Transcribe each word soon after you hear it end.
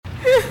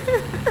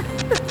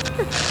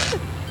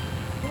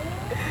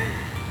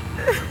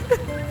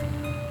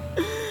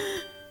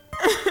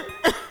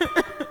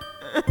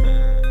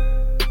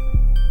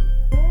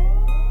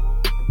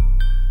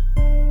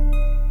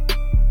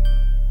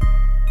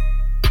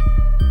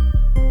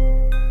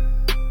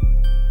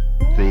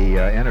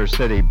inner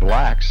city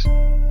blacks.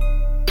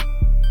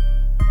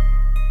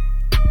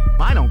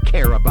 I don't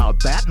care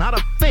about that, not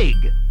a fig.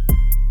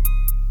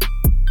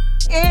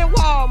 In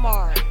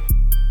Walmart.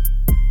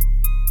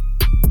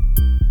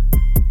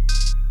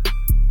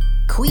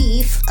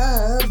 Queef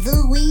of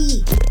the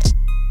Week.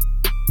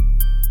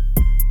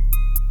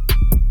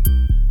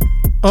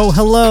 Oh,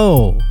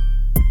 hello.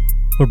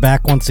 We're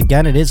back once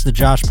again. It is the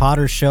Josh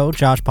Potter Show.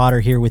 Josh Potter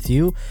here with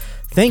you.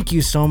 Thank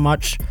you so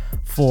much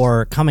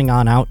for coming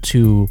on out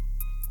to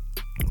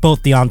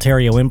both the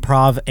Ontario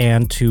Improv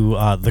and to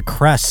the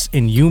Cress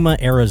in Yuma,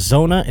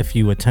 Arizona. If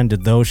you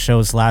attended those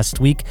shows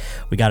last week,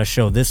 we got a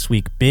show this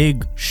week.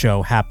 Big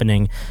show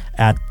happening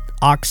at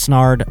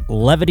Oxnard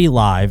Levity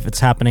Live.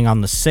 It's happening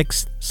on the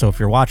 6th. So if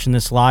you're watching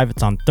this live,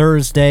 it's on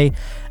Thursday.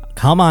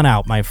 Come on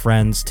out, my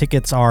friends.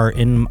 Tickets are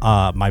in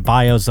my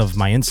bios of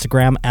my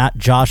Instagram at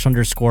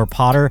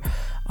Josh_Potter,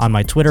 on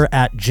my Twitter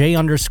at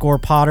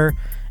J_Potter,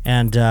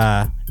 and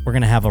we're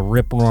going to have a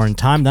rip-roaring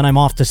time. Then I'm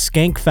off to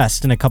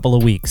Skankfest in a couple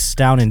of weeks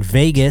down in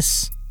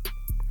Vegas,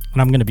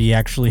 and I'm going to be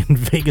actually in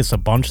Vegas a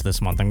bunch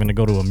this month. I'm going to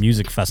go to a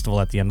music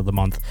festival at the end of the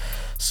month,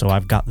 so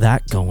I've got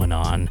that going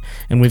on.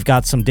 And we've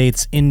got some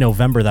dates in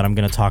November that I'm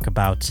going to talk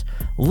about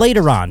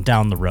later on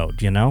down the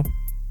road, you know?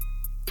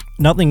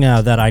 Nothing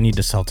that I need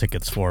to sell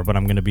tickets for, but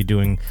I'm going to be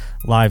doing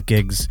live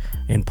gigs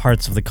in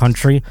parts of the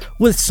country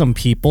with some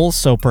people,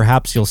 so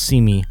perhaps you'll see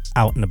me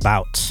out and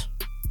about.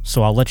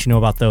 So I'll let you know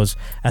about those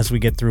as we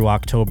get through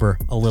October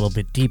a little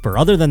bit deeper.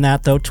 Other than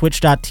that, though,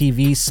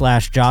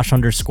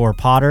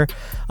 twitch.tv/Josh_Potter.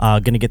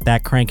 Going to get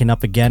that cranking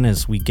up again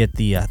as we get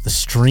the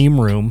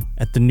stream room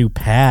at the new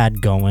pad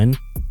going.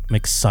 I'm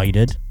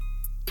excited.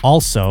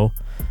 Also,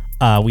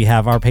 we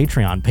have our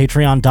Patreon,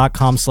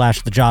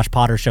 patreon.com/The Josh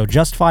Potter Show.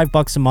 Just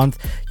 $5 a month.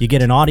 You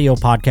get an audio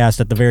podcast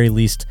at the very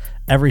least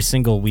every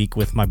single week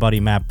with my buddy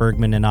Matt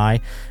Bergman and I.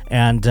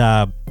 And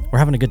we're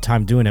having a good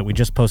time doing it. We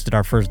just posted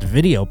our first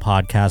video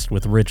podcast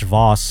with Rich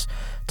Voss,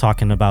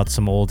 talking about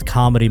some old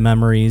comedy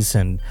memories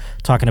and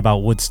talking about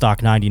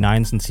Woodstock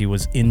 99 since he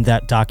was in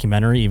that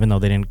documentary, even though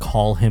they didn't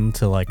call him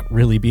to like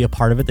really be a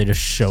part of it. They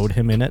just showed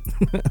him in it.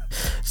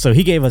 So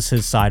he gave us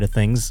his side of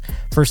things.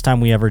 First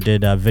time we ever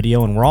did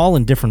video, and we're all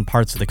in different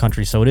parts of the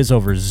country, so it is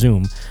over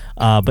Zoom.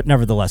 But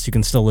nevertheless, you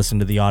can still listen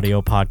to the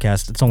audio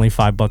podcast. It's only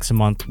 $5 a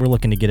month. We're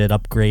looking to get it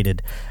upgraded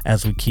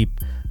as we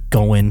keep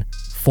going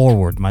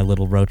forward, my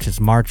little roaches.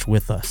 March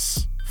with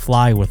us.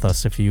 Fly with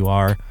us if you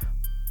are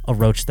a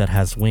roach that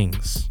has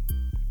wings.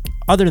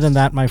 Other than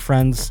that, my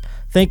friends,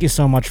 thank you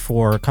so much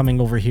for coming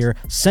over here,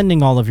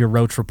 sending all of your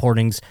roach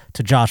reportings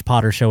to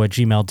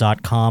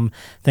joshpottershow@gmail.com.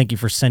 Thank you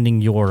for sending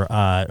your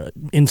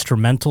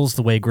instrumentals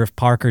the way Griff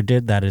Parker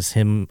did. That is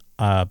him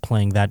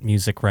playing that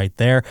music right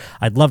there.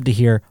 I'd love to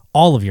hear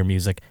all of your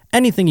music.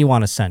 Anything you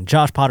want to send,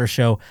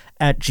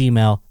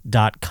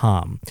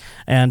 joshpottershow@gmail.com.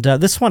 And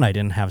this one I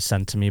didn't have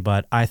sent to me,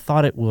 but I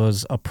thought it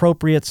was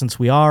appropriate since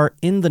we are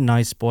in the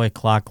nice boy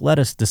clock. Let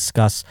us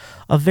discuss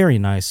a very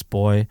nice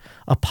boy,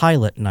 a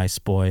pilot nice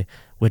boy,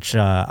 which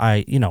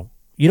you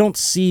don't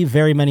see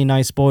very many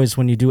nice boys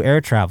when you do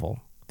air travel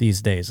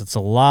these days. It's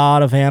a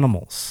lot of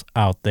animals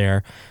out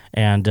there.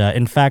 And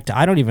in fact,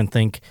 I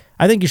think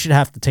you should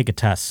have to take a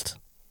test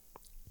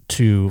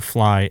to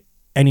fly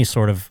any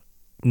sort of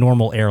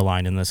normal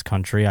airline in this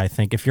country. I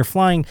think if you're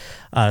flying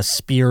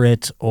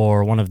Spirit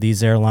or one of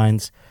these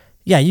airlines,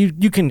 yeah,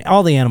 you can,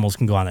 all the animals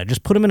can go on there.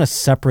 Just put them in a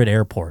separate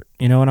airport.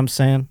 You know what I'm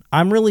saying?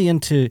 I'm really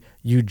into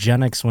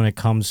eugenics when it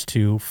comes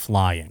to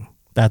flying.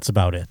 That's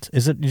about it.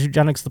 Is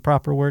eugenics the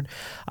proper word?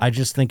 I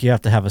just think you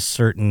have to have a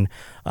certain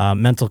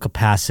mental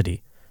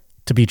capacity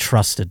to be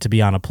trusted to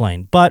be on a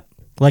plane. But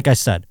like I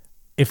said,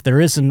 if there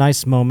is a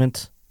nice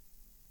moment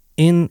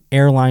in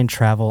airline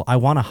travel, I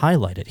want to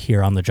highlight it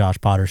here on the Josh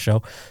Potter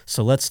Show.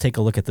 So let's take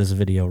a look at this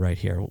video right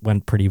here. It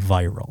went pretty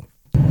viral.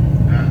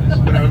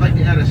 But I would like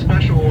to add a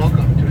special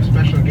welcome to a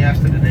special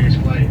guest on today's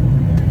flight.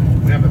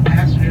 We have a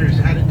passenger who's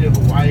headed to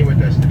Hawaii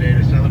with us today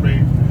to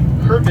celebrate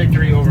her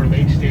victory over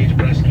late-stage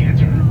breast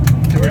cancer.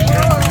 So we're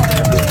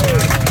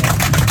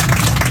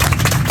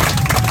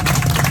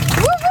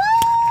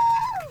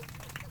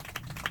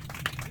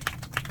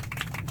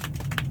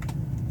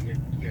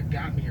You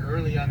got me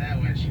early on that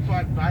one. She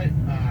fought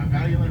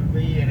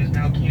valiantly and is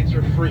now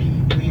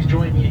cancer-free. Please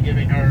join me in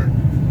giving her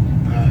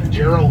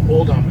Gerald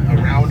Oldham a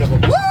round of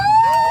applause.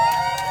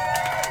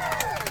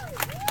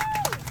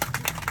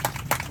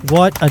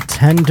 What a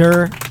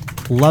tender,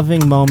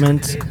 loving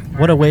moment.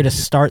 What a way to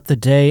start the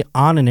day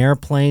on an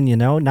airplane, you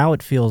know? Now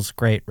it feels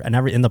great.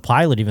 And the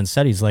pilot even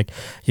said, he's like,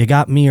 you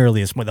got me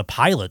earliest. Well, the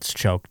pilot's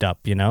choked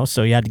up, you know?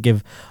 So he had to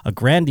give a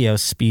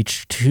grandiose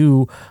speech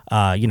to,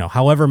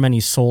 however many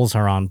souls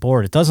are on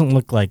board. It doesn't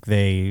look like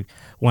they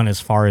went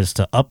as far as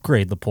to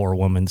upgrade the poor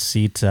woman's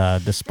seat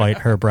despite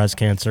her breast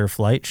cancer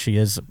flight. She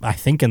is, I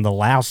think, in the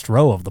last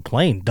row of the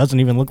plane. Doesn't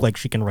even look like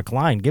she can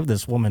recline. Give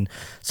this woman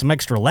some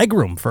extra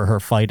legroom for her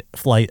fight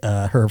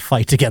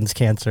against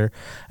cancer,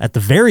 at the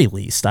very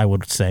least, I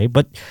would say.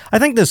 But I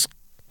think this,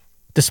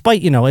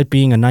 despite, it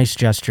being a nice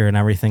gesture and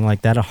everything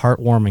like that, a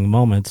heartwarming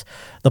moment,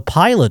 the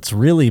pilot's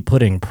really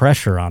putting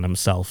pressure on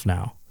himself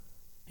now.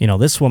 You know,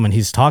 this woman,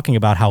 he's talking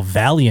about how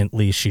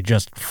valiantly she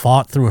just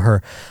fought through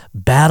her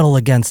battle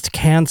against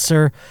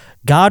cancer.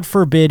 God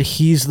forbid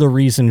he's the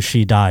reason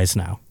she dies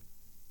now.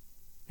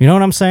 You know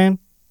what I'm saying?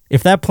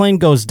 If that plane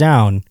goes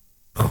down,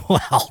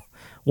 well,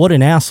 what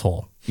an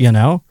asshole, you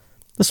know?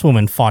 This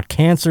woman fought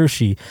cancer.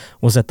 She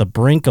was at the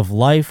brink of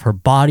life. Her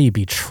body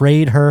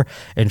betrayed her,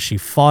 and she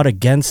fought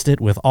against it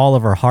with all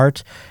of her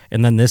heart.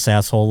 And then this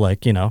asshole,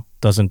 like, you know,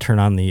 doesn't turn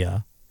on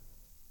the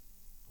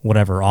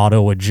whatever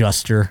auto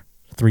adjuster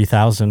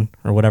 3000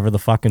 or whatever the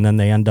fuck, and then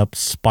they end up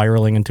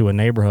spiraling into a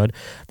neighborhood.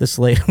 This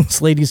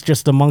lady's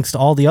just amongst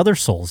all the other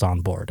souls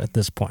on board at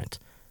this point.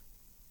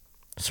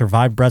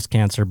 Survived breast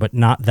cancer, but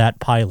not that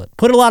pilot.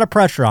 Put a lot of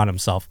pressure on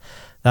himself.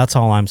 That's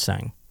all I'm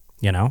saying,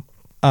 you know?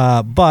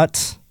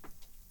 But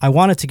I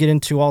wanted to get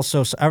into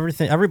also so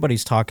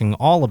everybody's talking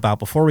all about,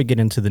 before we get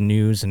into the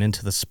news and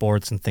into the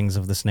sports and things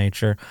of this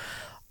nature,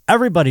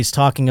 everybody's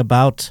talking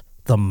about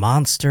the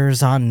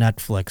monsters on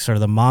Netflix, or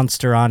the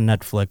monster on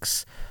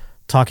Netflix,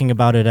 talking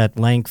about it at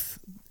length.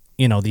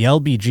 You know, the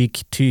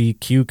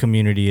LGBTQ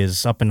community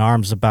is up in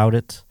arms about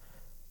it.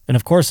 And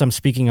of course, I'm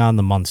speaking on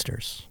the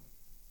Munsters.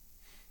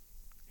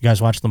 You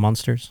guys watch the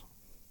Munsters?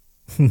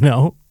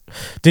 No?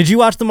 Did you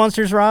watch the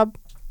Munsters, Rob?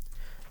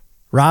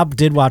 Rob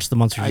did watch the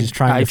Munsters. He's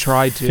trying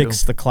to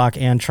fix the clock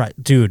and try.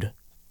 Dude.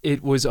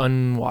 It was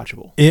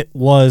unwatchable. It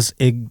was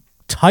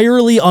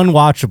entirely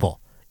unwatchable.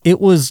 It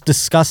was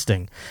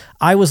disgusting.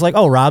 I was like,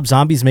 oh, Rob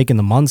Zombie's making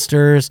the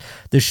Munsters.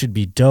 This should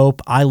be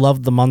dope. I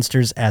loved the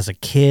Munsters as a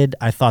kid.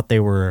 I thought they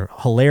were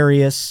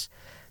hilarious.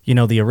 You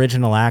know, the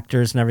original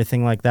actors and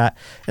everything like that.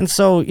 And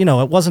so, you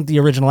know, it wasn't the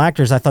original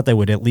actors. I thought they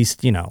would at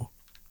least, you know,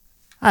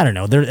 I don't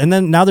know. And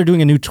then now they're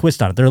doing a new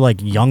twist on it. They're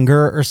like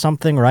younger or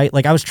something, right?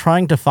 Like I was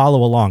trying to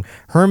follow along.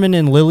 Herman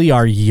and Lily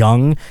are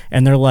young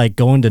and they're like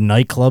going to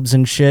nightclubs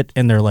and shit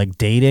and they're like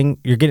dating.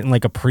 You're getting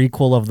like a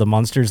prequel of the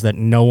Munsters that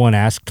no one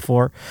asked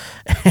for.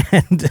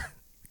 And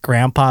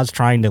Grandpa's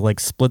trying to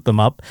like split them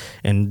up.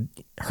 And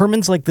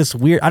Herman's like this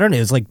weird, I don't know,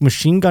 it's like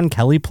Machine Gun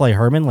Kelly play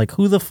Herman. Like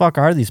who the fuck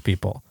are these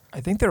people?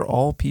 I think they're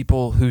all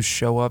people who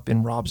show up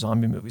in Rob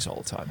Zombie movies all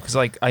the time. Because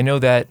like I know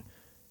that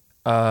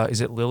is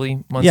it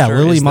Lily Munster? Yeah,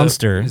 Lily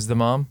Munster is the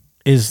mom.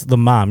 Is the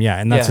mom, yeah,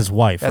 and that's his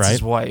wife, that's right?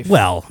 His wife.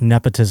 Well,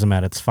 nepotism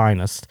at its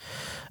finest.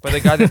 But the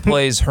guy that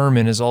plays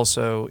Herman is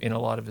also in a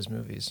lot of his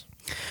movies.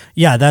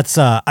 Yeah, that's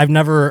I've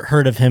never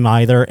heard of him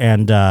either,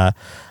 and I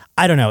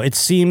don't know. It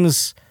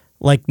seems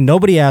like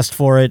nobody asked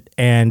for it,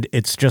 and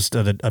it's just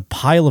a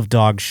pile of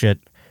dog shit.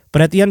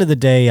 But at the end of the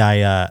day,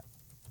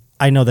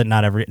 I know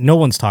that no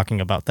one's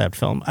talking about that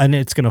film, and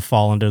it's going to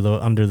fall under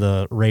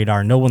the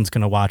radar. No one's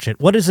going to watch it.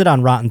 What is it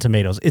on Rotten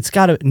Tomatoes?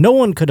 No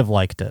one could have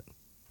liked it.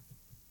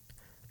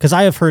 Because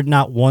I have heard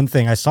not one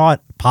thing. I saw it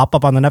pop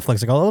up on the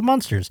Netflix. I go, oh, the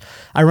Monsters.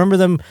 I remember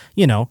them,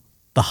 you know,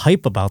 the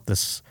hype about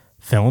this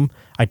film.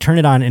 I turn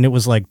it on and it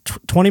was like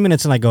 20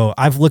 minutes and I go,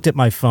 I've looked at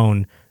my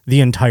phone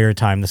the entire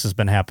time this has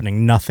been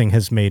happening. Nothing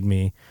has made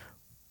me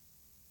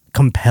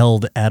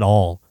compelled at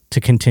all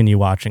to continue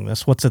watching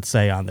this. What's it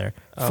say on there?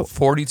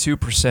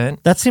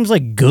 42%. That seems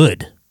like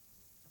good.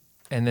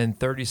 And then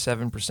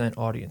 37%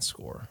 audience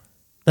score.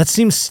 That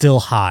seems still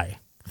high,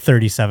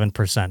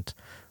 37%.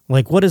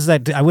 Like, what is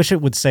that? I wish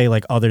it would say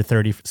like other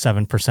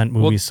 37%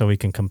 movies so we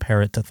can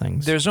compare it to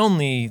things. There's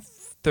only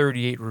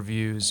 38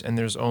 reviews, and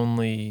there's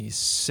only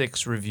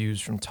 6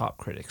 reviews from top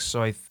critics.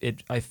 So I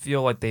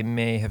feel like they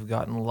may have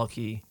gotten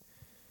lucky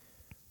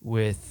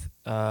with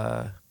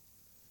a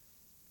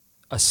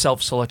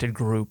self-selected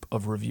group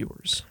of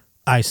reviewers.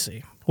 I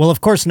see. Well, of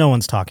course, no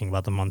one's talking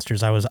about the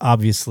Munsters. I was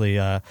obviously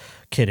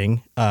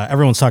kidding.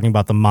 Everyone's talking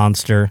about the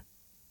monster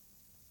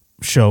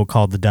show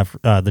called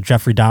the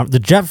Jeffrey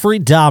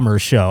Dahmer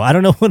show. I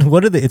don't know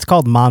what are they. It's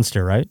called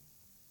Monster, right?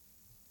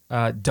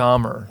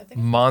 Dahmer,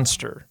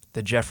 Monster,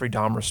 the Jeffrey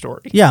Dahmer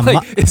story. Yeah,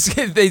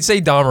 they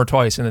say Dahmer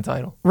twice in the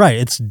title. Right.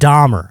 It's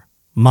Dahmer,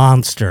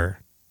 Monster,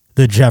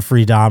 the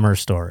Jeffrey Dahmer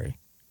story.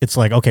 It's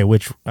like, okay,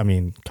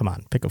 come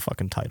on, pick a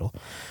fucking title.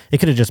 It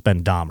could have just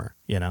been Dahmer,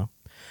 you know,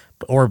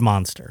 or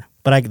Monster.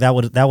 But that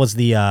was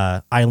the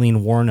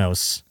Eileen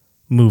Wuornos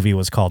movie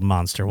was called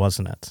Monster,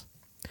 wasn't it?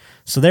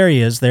 So there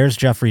he is. There's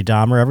Jeffrey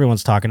Dahmer.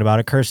 Everyone's talking about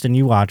it. Kirsten,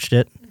 you watched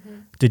it. Mm-hmm.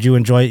 Did you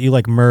enjoy it? You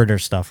like murder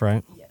stuff,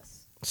 right?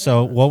 Yes.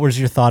 So what was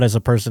your thought as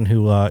a person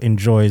who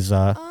enjoys...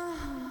 murder.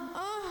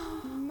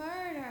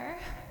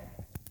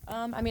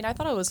 I mean, I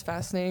thought it was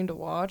fascinating to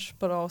watch,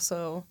 but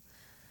also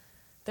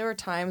there were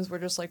times where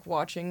just like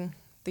watching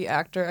the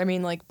actor, I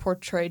mean, like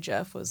portray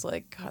Jeff was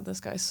like, God,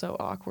 this guy's so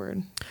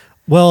awkward.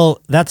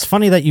 Well, that's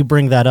funny that you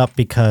bring that up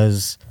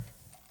because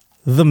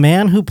the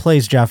man who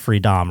plays Jeffrey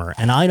Dahmer,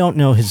 and I don't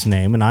know his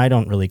name, and I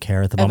don't really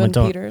care at the moment.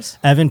 Peters.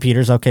 Evan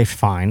Peters, okay,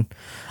 fine.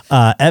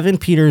 Evan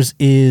Peters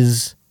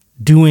is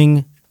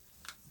doing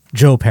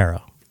Joe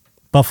Perro,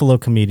 Buffalo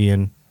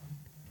comedian.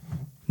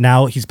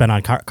 Now he's been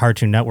on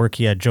Cartoon Network.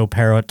 He had Joe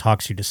Perro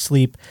Talks You to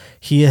Sleep.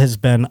 He has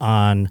been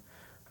on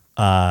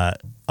a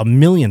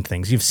million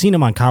things. You've seen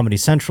him on Comedy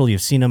Central.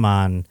 You've seen him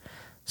on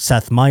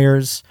Seth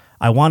Meyers.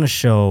 I want to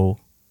show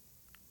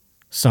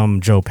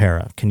some Joe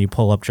Perro. Can you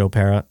pull up Joe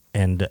Perro?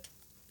 And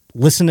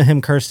listen to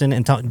him, Kirsten,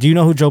 and tell. Do you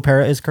know who Joe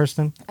Pera is,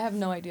 Kirsten? I have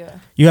no idea.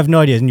 You have no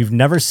idea, and you've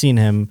never seen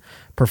him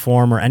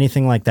perform or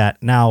anything like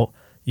that. Now,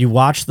 you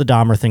watched the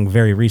Dahmer thing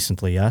very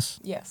recently, yes?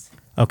 Yes.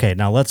 Okay,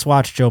 now let's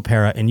watch Joe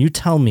Pera, and you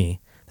tell me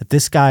that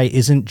this guy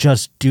isn't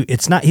just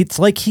it's not. It's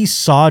like he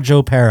saw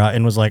Joe Pera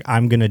and was like,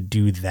 "I'm gonna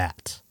do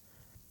that."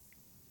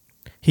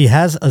 He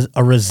has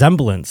a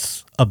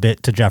resemblance a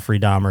bit to Jeffrey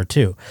Dahmer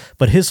too,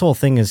 but his whole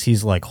thing is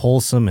he's like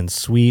wholesome and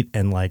sweet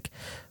and like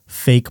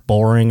fake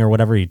boring or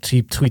whatever. He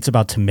tweets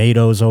about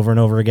tomatoes over and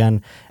over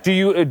again. Do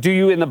you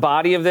in the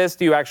body of this,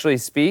 do you actually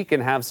speak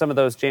and have some of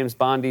those James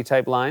Bondy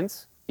type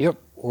lines? Yep,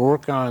 we're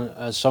working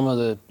on some of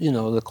the,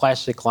 the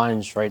classic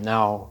lines right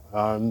now.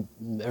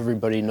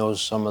 Everybody knows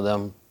some of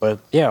them, but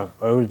yeah,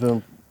 we've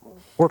been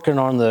working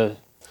on the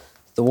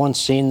one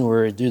scene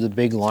where I do the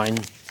big line,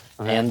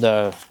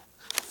 and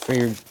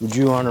figured, would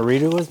you want to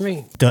read it with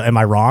me? Am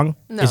I wrong?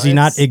 No, is he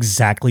not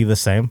exactly the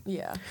same?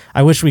 Yeah.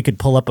 I wish we could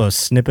pull up a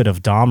snippet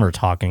of Dahmer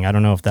talking. I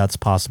don't know if that's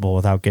possible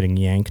without getting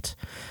yanked.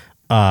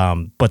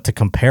 But to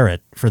compare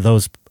it, for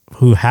those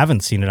who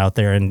haven't seen it out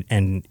there,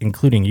 and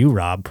including you,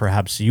 Rob,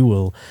 perhaps you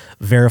will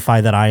verify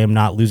that I am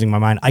not losing my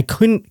mind. I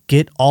couldn't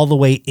get all the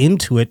way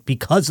into it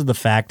because of the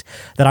fact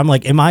that I'm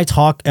like, am I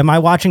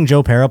watching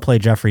Joe Pera play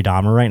Jeffrey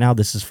Dahmer right now?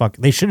 This is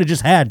They should have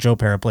just had Joe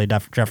Pera play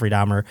Jeffrey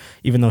Dahmer,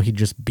 even though he'd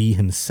just be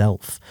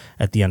himself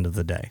at the end of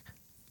the day.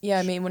 Yeah,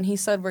 I mean, when he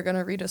said we're going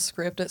to read a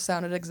script, it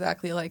sounded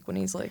exactly like when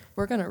he's like,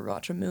 we're going to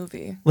watch a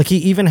movie. Like, he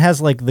even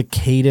has, like, the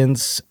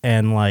cadence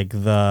and, like,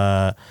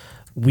 the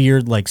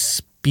weird, like,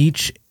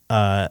 speech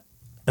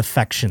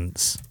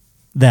affections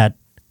that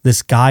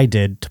this guy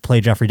did to play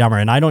Jeffrey Dahmer.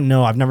 And I don't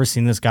know, I've never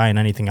seen this guy in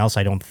anything else,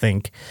 I don't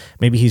think.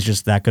 Maybe he's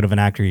just that good of an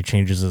actor, he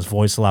changes his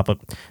voice a lot, but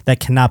that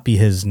cannot be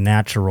his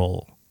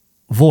natural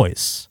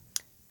voice.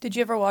 Did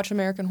you ever watch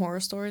American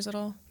Horror Stories at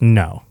all?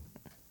 No.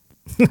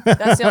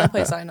 That's the only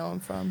place I know him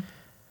from.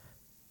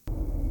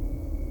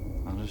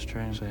 I'll just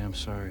try and say I'm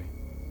sorry.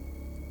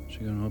 So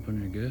you gonna open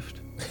your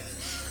gift?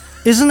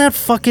 Isn't that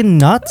fucking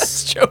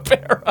nuts? Joe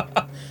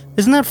Pera.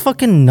 Isn't that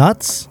fucking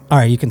nuts? All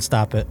right, you can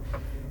stop it.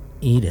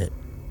 Eat it.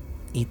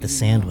 Eat the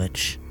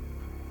sandwich.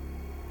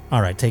 All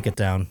right, take it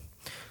down.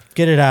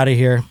 Get it out of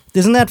here.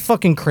 Isn't that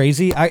fucking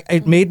crazy?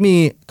 It made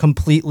me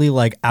completely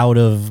like out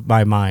of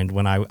my mind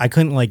when I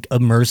couldn't like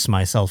immerse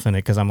myself in it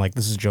because I'm like,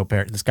 this is Joe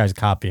Pera. This guy's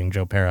copying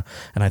Joe Pera,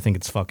 and I think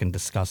it's fucking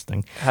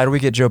disgusting. How do we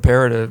get Joe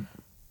Pera to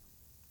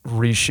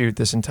reshoot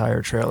this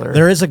entire trailer?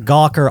 There is a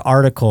Gawker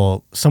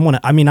article.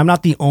 I'm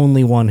not the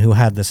only one who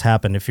had this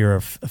happen. If you're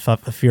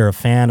a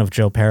fan of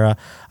Joe Pera,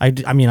 I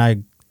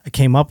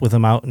came up with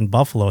him out in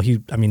Buffalo.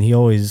 He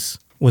always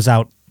was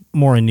out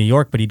more in New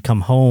York, but he'd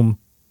come home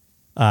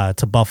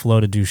to Buffalo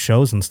to do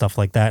shows and stuff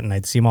like that, and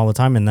I'd see him all the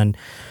time. And then,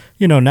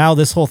 now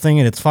this whole thing,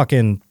 and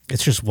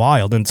it's just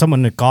wild. And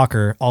someone at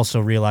Gawker also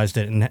realized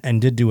it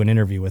and did do an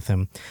interview with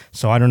him.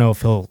 So I don't know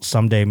if he'll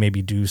someday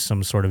maybe do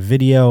some sort of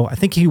video. I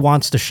think he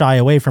wants to shy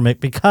away from it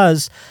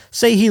because,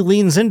 say he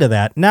leans into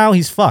that, now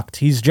he's fucked.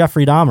 He's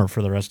Jeffrey Dahmer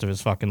for the rest of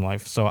his fucking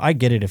life. So I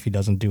get it if he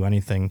doesn't do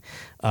anything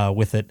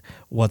with it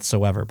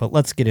whatsoever. But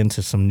let's get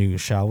into some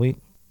news, shall we?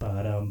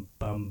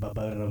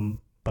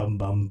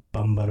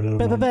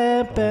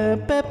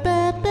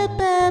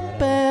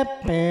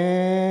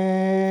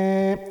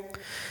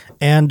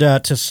 And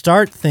to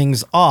start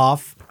things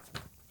off,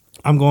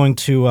 I'm going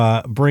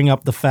to bring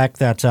up the fact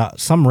that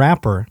some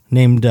rapper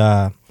named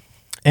NBA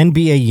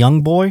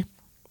Youngboy,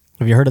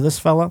 have you heard of this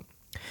fella?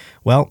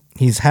 Well,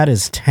 he's had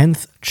his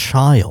 10th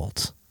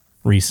child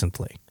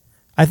recently.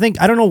 I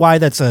don't know why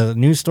that's a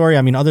news story.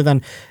 I mean, other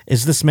than,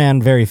 is this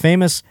man very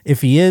famous?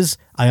 If he is,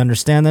 I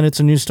understand that it's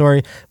a news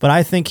story, but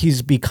I think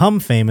he's become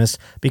famous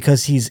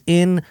because he's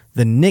in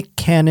the Nick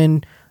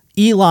Cannon,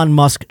 Elon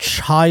Musk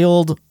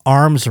child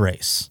arms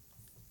race.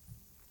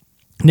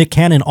 Nick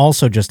Cannon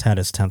also just had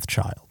his 10th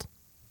child,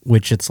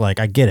 which it's like,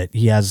 I get it.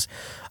 He has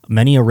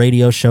many a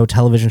radio show,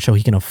 television show,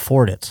 he can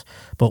afford it.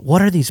 But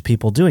what are these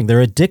people doing?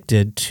 They're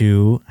addicted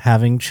to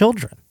having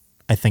children,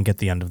 I think, at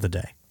the end of the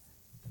day.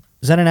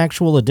 Is that an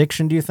actual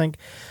addiction, do you think?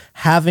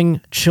 Having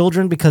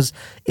children? Because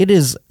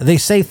they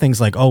say things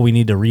like, oh, we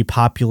need to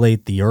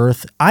repopulate the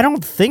earth. I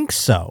don't think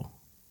so.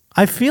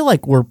 I feel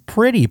like we're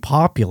pretty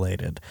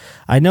populated.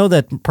 I know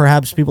that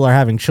perhaps people are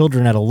having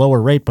children at a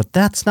lower rate, but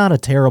that's not a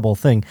terrible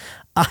thing.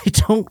 I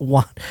don't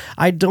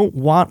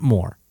want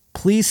more.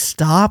 Please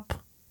stop.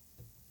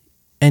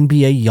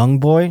 NBA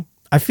Youngboy.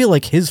 I feel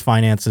like his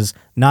finances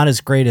not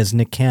as great as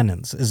Nick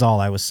Cannon's is all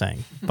I was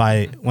saying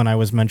when I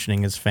was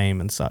mentioning his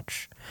fame and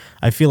such.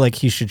 I feel like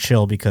he should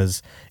chill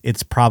because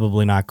it's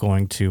probably not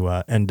going to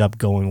end up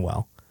going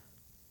well.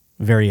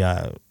 Very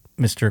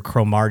Mr.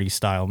 Cromartie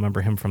style.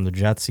 Remember him from the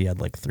Jets? He had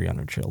like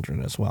 300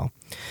 children as well.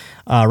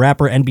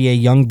 Rapper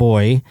NBA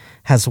Youngboy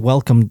has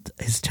welcomed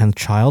his 10th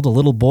child, a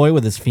little boy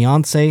with his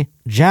fiancée,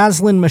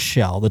 Jaslyn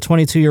Michelle. The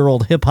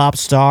 22-year-old hip-hop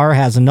star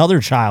has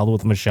another child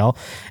with Michelle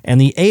and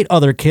the 8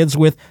 other kids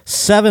with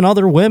 7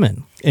 other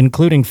women,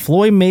 including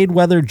Floyd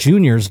Mayweather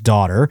Jr.'s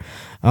daughter.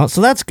 So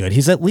that's good.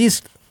 He's at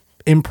least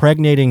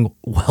impregnating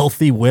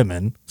wealthy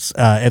women,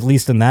 at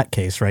least in that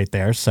case right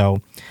there.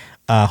 So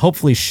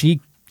Hopefully she,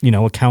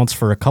 accounts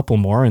for a couple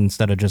more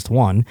instead of just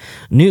one.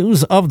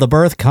 News of the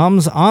birth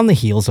comes on the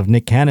heels of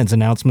Nick Cannon's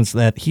announcements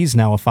that he's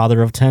now a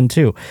father of 10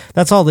 too.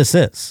 That's all this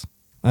is.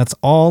 That's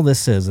all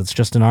this is. It's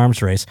just an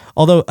arms race.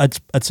 Although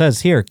it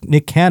says here,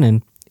 Nick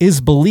Cannon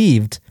is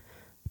believed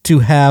to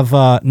have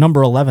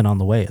number 11 on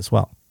the way as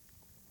well.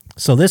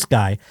 So this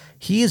guy,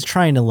 he is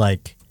trying to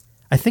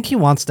I think he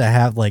wants to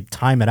have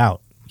time it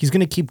out. He's going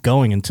to keep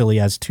going until he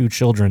has 2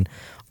 children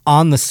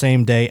on the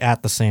same day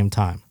at the same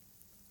time.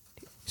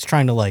 He's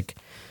trying to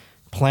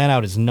plan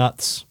out his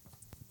nuts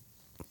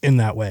in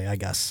that way, I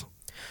guess.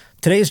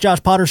 Today's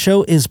Josh Potter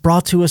Show is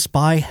brought to us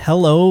by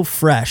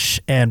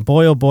HelloFresh. And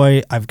boy, oh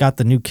boy, I've got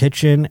the new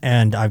kitchen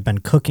and I've been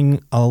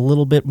cooking a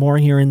little bit more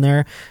here and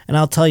there. And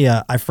I'll tell you,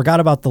 I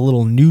forgot about the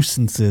little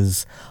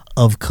nuisances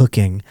of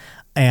cooking.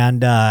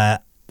 And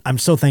I'm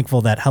so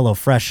thankful that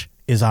HelloFresh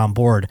is on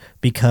board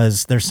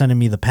because they're sending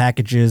me the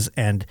packages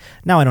and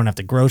now I don't have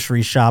to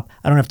grocery shop.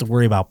 I don't have to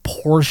worry about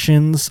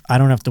portions. I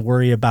don't have to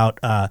worry about,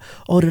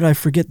 did I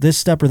forget this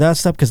step or that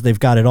step? Because they've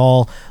got it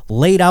all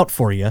laid out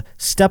for you,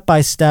 step by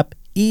step,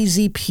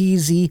 easy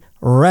peasy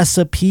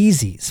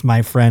recipeasies,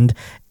 my friend.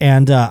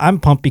 And I'm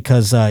pumped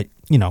because,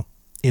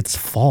 it's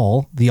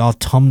fall. The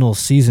autumnal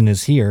season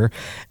is here,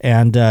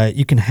 and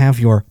you can have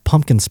your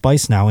pumpkin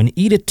spice now and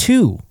eat it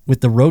too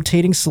with the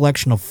rotating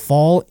selection of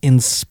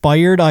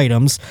fall-inspired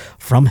items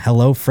from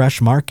HelloFresh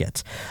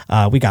Market.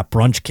 We got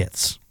brunch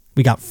kits.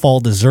 We got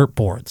fall dessert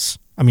boards.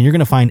 I mean, you're going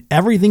to find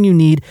everything you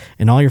need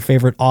in all your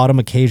favorite autumn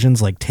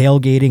occasions like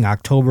tailgating,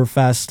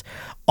 Oktoberfest,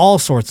 all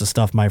sorts of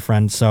stuff, my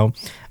friend. So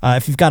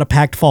if you've got a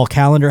packed fall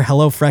calendar,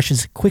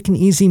 HelloFresh's quick and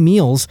easy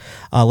meals,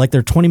 like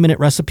their 20-minute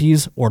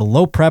recipes or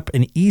low prep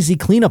and easy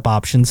cleanup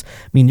options,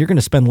 mean you're going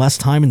to spend less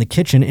time in the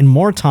kitchen and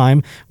more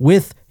time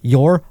with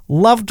your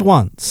loved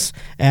ones.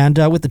 And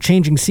with the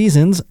changing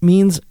seasons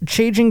means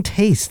changing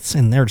tastes.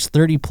 And there's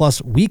 30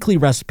 plus weekly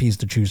recipes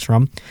to choose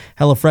from.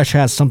 HelloFresh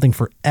has something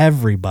for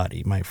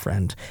everybody, my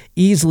friend.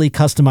 Easily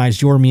customize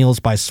your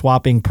meals by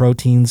swapping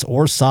proteins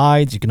or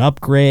sides. You can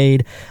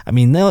upgrade. I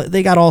mean,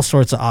 they got all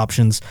sorts of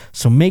options.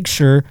 So make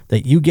sure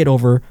that you get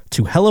over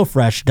to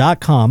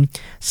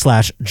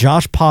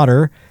HelloFresh.com/Josh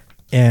Potter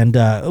and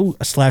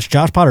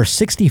 /Josh Potter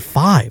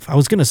 65. I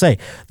was going to say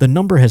the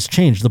number has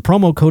changed. The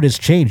promo code has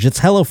changed. It's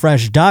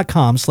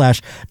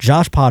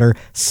HelloFresh.com/Josh Potter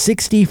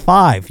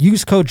 65.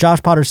 Use code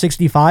Josh Potter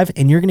 65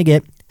 and you're going to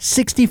get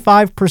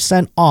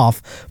 65%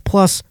 off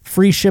plus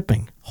free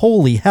shipping.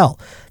 Holy hell.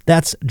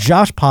 That's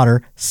Josh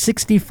Potter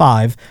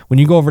 65. When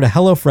you go over to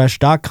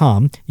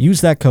HelloFresh.com,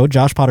 use that code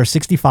Josh Potter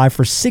 65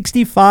 for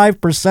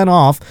 65%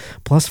 off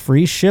plus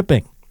free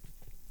shipping.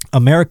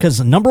 America's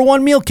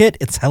 #1 meal kit.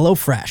 It's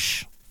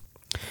HelloFresh.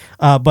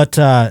 But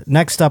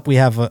next up, we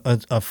have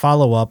a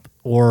follow-up,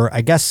 or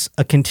I guess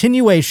a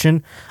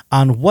continuation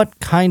on what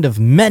kind of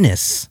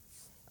menace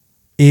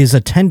is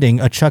attending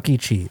a Chuck E.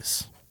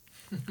 Cheese.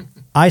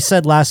 I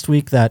said last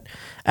week that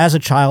as a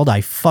child,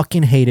 I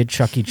fucking hated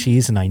Chuck E.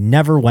 Cheese, and I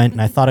never went,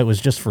 and I thought it was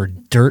just for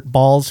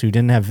dirtballs who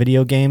didn't have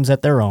video games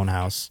at their own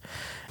house.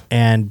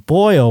 And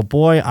boy, oh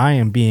boy, I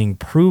am being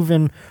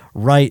proven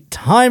right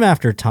time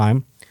after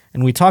time.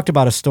 And we talked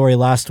about a story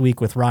last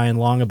week with Ryan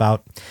Long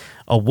about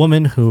a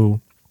woman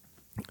who,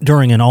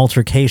 during an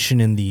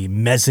altercation in the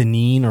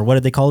mezzanine, or what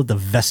did they call it, the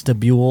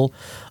vestibule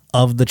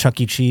of the Chuck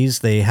E. Cheese,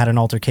 they had an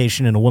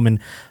altercation and a woman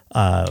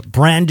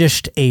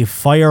brandished a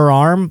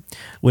firearm,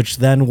 which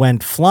then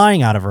went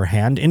flying out of her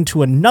hand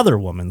into another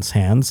woman's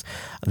hands.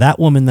 That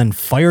woman then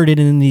fired it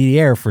in the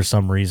air for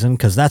some reason,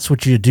 because that's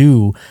what you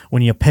do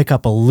when you pick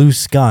up a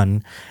loose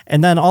gun.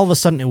 And then all of a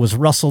sudden it was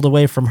rustled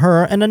away from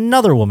her, and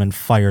another woman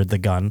fired the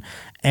gun.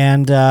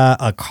 And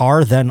a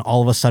car then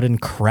all of a sudden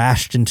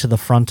crashed into the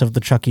front of the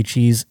Chuck E.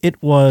 Cheese.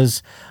 It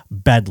was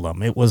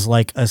bedlam. It was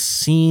like a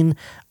scene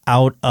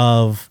out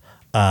of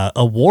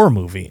a war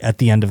movie at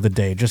the end of the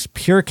day, just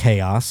pure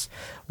chaos.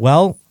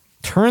 Well,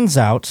 turns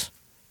out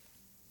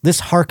this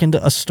harkened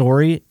a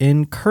story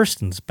in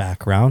Kirsten's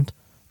background.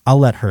 I'll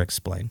let her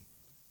explain.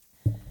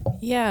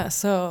 Yeah,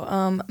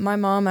 so my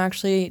mom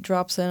actually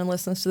drops in and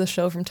listens to the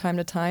show from time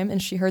to time,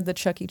 and she heard the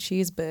Chuck E.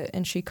 Cheese bit,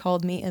 and she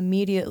called me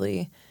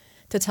immediately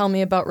to tell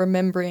me about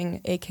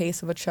remembering a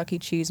case of a Chuck E.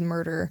 Cheese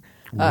murder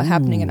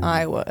happening in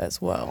Iowa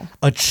as well.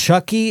 A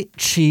Chuck E.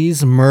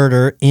 Cheese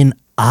murder in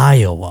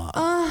Iowa.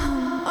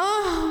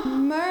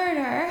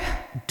 Murder.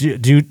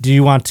 Do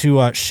you want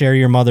to share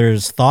your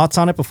mother's thoughts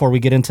on it before we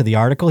get into the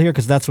article here?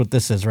 Because that's what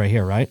this is right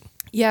here, right?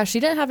 Yeah, she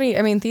didn't have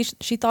any,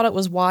 she thought it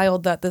was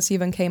wild that this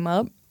even came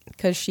up,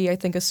 because she, I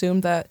think,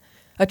 assumed that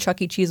a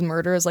Chuck E. Cheese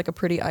murder is like a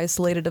pretty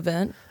isolated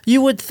event.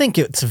 You would think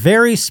it's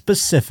very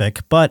specific,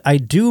 but I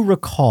do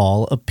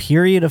recall a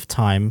period of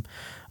time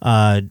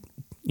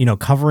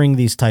covering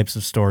these types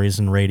of stories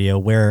in radio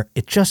where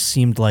it just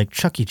seemed like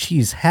Chuck E.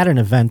 Cheese had an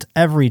event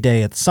every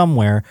day at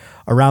somewhere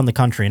around the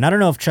country. And I don't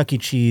know if Chuck E.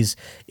 Cheese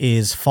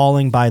is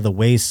falling by the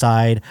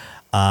wayside,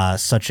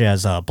 such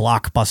as a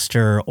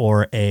Blockbuster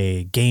or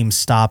a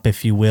GameStop,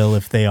 if you will,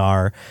 if they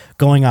are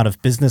going out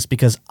of business,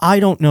 because I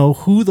don't know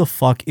who the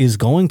fuck is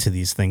going to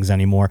these things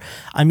anymore.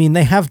 I mean,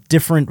 they have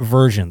different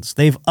versions.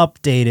 They've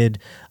updated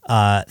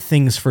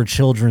things for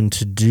children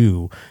to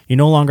do. You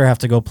no longer have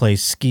to go play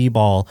skee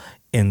ball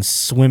and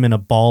swim in a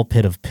ball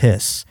pit of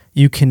piss.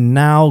 You can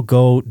now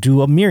go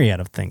do a myriad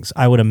of things,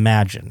 I would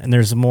imagine. And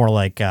there's more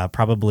like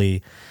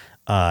probably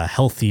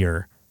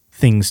healthier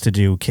things to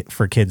do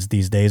for kids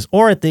these days.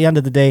 Or at the end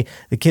of the day,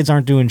 the kids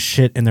aren't doing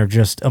shit and they're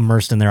just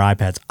immersed in their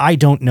iPads. I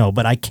don't know,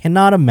 but I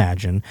cannot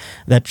imagine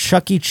that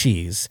Chuck E.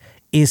 Cheese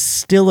is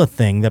still a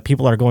thing that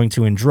people are going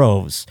to in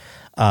droves,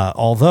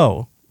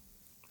 although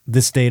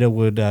this data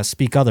would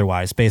speak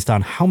otherwise based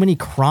on how many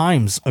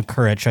crimes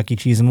occur at Chuck E.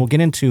 Cheese. And we'll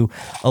get into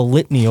a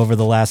litany over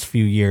the last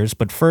few years.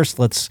 But first,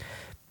 let's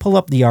pull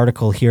up the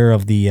article here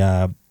of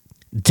the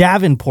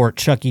Davenport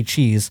Chuck E.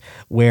 Cheese,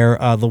 where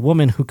the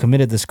woman who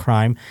committed this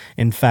crime,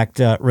 in fact,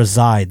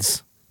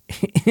 resides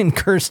in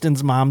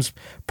Kirsten's mom's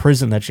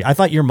prison. I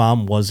thought your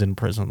mom was in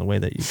prison the way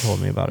that you told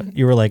me about it.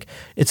 You were like,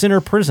 it's in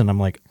her prison. I'm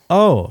like,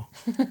 oh.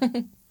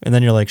 And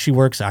then you're like, she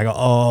works. I go,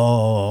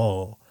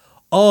 oh.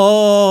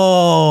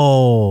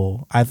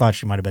 I thought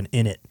she might have been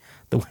in it.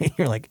 The way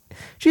you're like,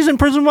 she's in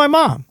prison with my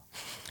mom.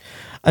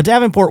 A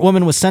Davenport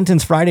woman was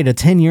sentenced Friday to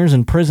 10 years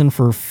in prison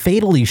for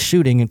fatally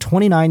shooting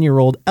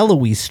 29-year-old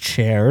Eloise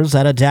Chairs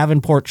at a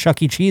Davenport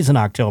Chuck E. Cheese in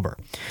October.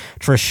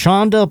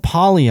 Trishonda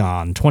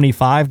Paulion,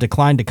 25,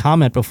 declined to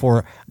comment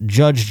before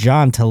Judge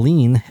John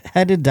Talene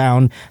headed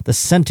down the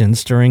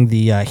sentence during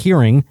the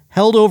hearing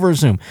held over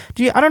Zoom.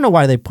 I don't know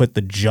why they put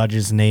the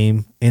judge's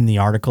name in the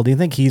article. Do you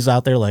think he's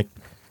out there like,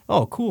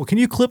 oh, cool, can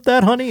you clip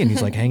that, honey? And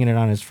he's like hanging it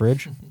on his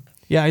fridge.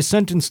 Yeah, I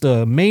sentenced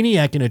a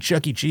maniac in a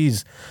Chuck E.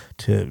 Cheese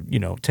to,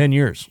 10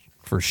 years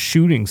for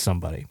shooting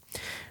somebody.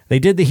 They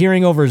did the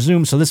hearing over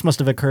Zoom, so this must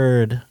have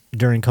occurred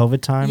during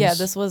COVID times. Yeah,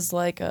 this was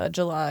like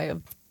July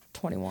of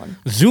 21.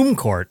 Zoom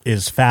court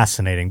is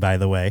fascinating, by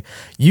the way.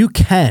 You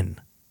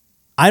can,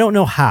 I don't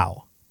know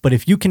how, but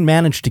if you can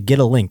manage to get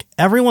a link,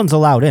 everyone's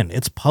allowed in.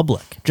 It's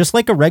public, just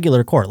like a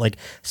regular court. Like,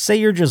 say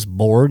you're just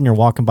bored and you're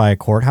walking by a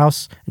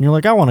courthouse and you're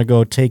like, I want to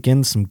go take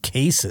in some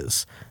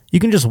cases.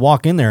 You can just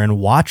walk in there and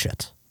watch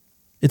it.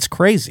 It's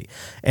crazy.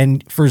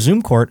 And for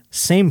Zoom court,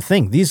 same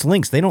thing. These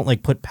links, they don't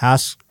like put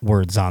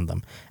passwords on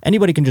them.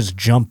 Anybody can just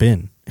jump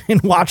in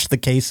and watch the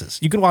cases.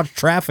 You can watch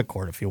traffic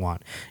court if you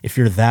want, if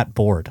you're that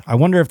bored. I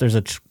wonder if there's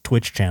a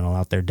Twitch channel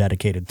out there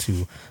dedicated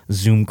to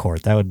Zoom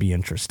court. That would be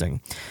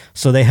interesting.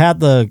 So they had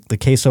the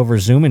case over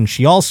Zoom, and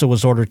she also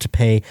was ordered to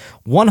pay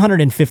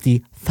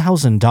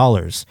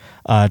 $150,000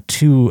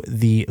 to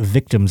the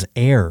victim's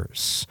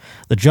heirs.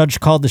 The judge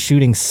called the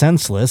shooting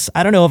senseless.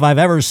 I don't know if I've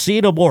ever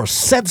seen a more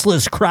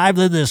senseless crime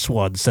than this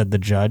one, said the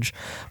judge.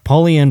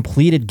 Paulion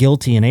pleaded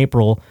guilty in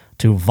April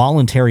to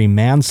voluntary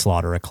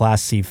manslaughter, a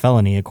Class C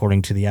felony,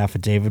 according to the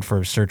affidavit for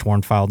a search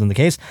warrant filed in the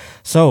case.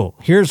 So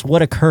here's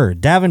what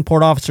occurred.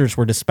 Davenport officers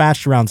were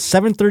dispatched around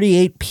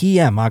 7:38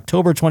 p.m.,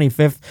 October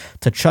 25th,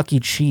 to Chuck E.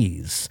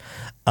 Cheese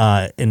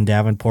in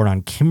Davenport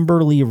on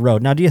Kimberly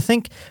Road. Now, do you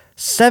think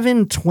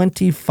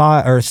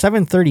 7:25 or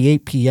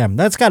 7:38 p.m.,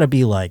 that's got to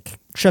be like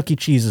Chuck E.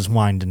 Cheese is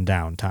winding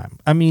down time.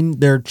 I mean,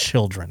 they're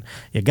children.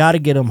 You got to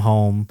get them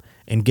home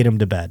and get them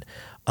to bed.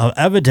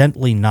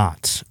 Evidently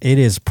not. It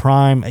is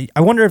prime.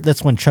 I wonder if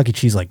that's when Chuck E.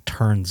 Cheese like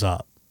turns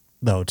up,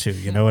 though, too.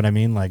 You know what I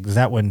mean? Like, is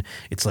that when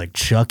it's like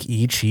Chuck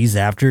E. Cheese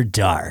after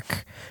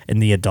dark and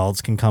the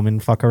adults can come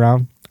and fuck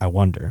around? I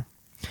wonder.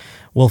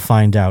 We'll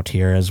find out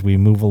here as we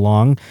move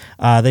along.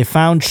 They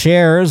found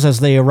Chairs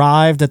as they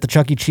arrived at the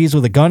Chuck E. Cheese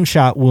with a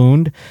gunshot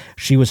wound.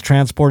 She was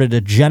transported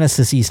to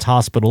Genesis East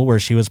Hospital, where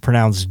she was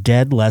pronounced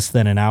dead less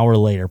than an hour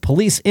later.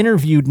 Police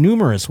interviewed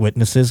numerous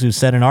witnesses who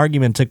said an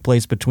argument took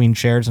place between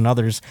Chairs and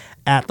others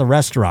at the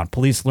restaurant.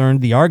 Police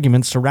learned the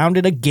argument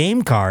surrounded a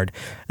game card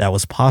that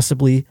was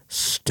possibly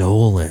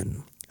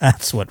stolen.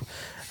 That's what,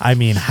 I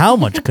mean, how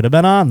much could have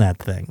been on that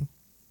thing?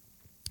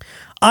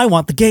 I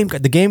want the game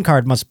card. The game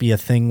card must be a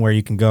thing where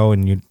you can go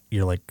and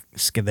you're like,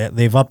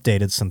 they've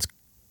updated since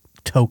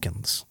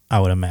tokens, I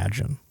would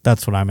imagine.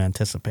 That's what I'm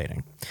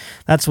anticipating.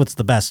 That's what's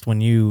the best.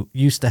 When you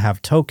used to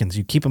have tokens,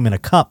 you keep them in a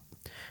cup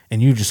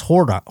and you just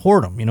hoard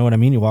them. You know what I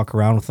mean? You walk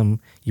around with them,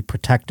 you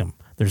protect them.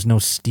 There's no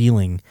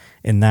stealing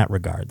in that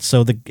regard.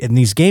 So in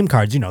these game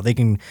cards, they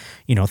can,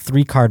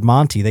 3-card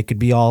Monty, they could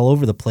be all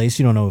over the place.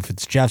 You don't know if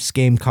it's Jeff's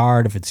game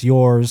card, if it's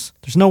yours.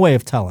 There's no way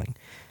of telling.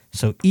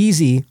 So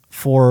easy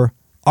for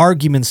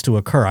arguments to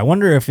occur. I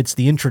wonder if it's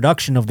the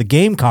introduction of the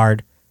game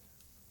card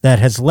that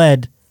has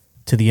led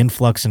to the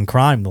influx in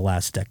crime the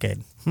last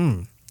decade.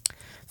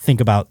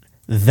 Think about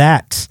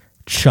that,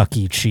 Chuck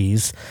E.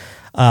 Cheese.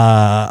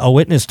 A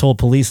witness told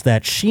police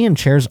that she and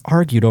Chairs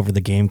argued over the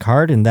game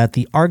card and that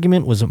the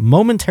argument was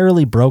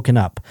momentarily broken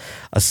up.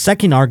 A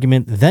second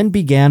argument then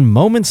began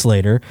moments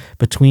later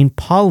between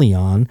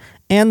Paulion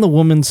and the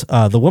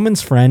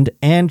woman's friend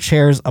and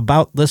Chairs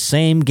about the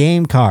same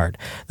game card.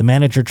 The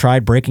manager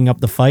tried breaking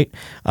up the fight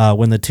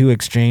when the two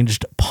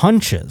exchanged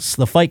punches.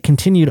 The fight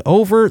continued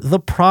over the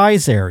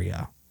prize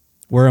area,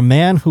 where a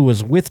man who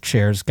was with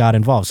Chairs got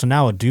involved. So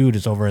now a dude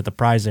is over at the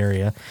prize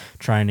area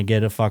trying to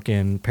get a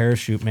fucking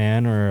parachute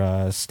man or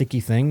a sticky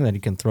thing that he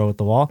can throw at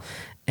the wall,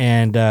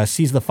 and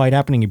sees the fight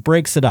happening. He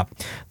breaks it up.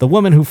 The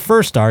woman who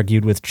first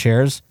argued with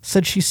Chairs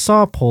said she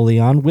saw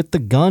Polion with the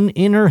gun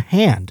in her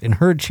hand and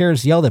heard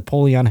Chairs yell that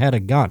Polion had a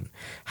gun.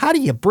 How do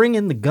you bring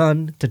in the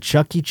gun to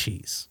Chuck E.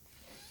 Cheese?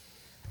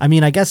 I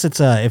mean, I guess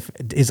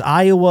is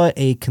Iowa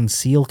a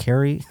conceal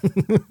carry?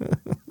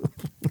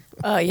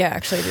 Yeah,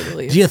 actually, I do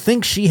believe. Do you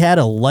think she had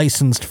a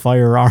licensed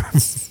firearm?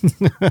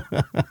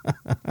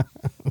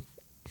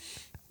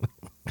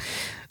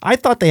 I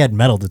thought they had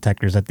metal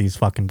detectors at these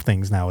fucking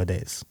things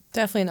nowadays.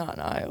 Definitely not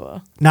in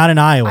Iowa. Not in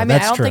Iowa. I mean,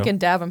 that's I don't true. think in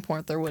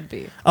Davenport there would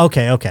be.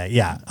 Okay,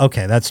 yeah,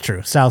 okay, that's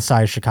true. South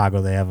side of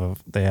Chicago, they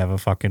have a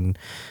fucking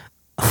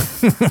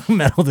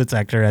metal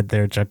detector at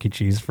their Chuck E.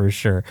 Cheese for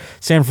sure.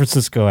 San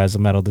Francisco has a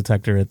metal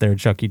detector at their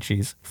Chuck E.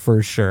 Cheese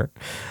for sure.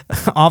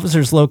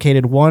 Officers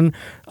located one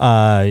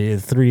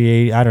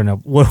 38, I don't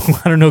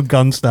know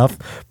gun stuff,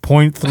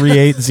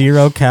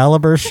 .380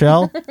 caliber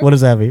shell. What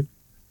does that mean?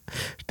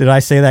 Did I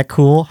say that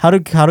cool? How do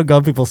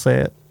gun people say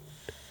it?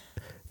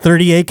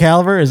 38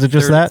 caliber? Is it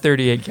just that?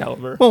 38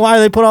 caliber. Well, why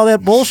do they put all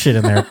that bullshit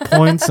in there?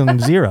 Points and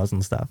zeros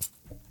and stuff.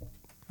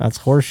 That's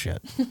horseshit.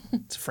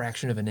 It's a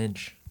fraction of an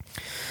inch.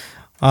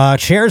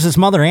 Chairs'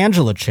 mother,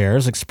 Angela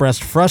Chairs,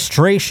 expressed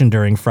frustration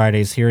during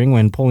Friday's hearing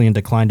when Polion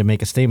declined to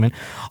make a statement.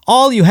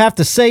 All you have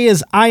to say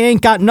is, I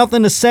ain't got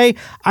nothing to say.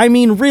 I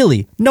mean,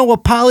 really, no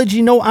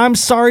apology, no I'm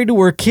sorry to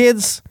her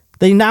kids.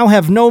 They now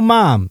have no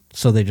mom.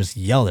 So they just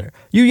yelled at her.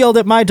 You yelled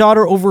at my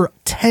daughter over a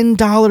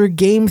 $10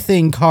 game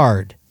thing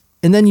card.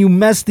 And then you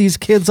mess these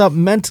kids up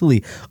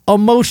mentally,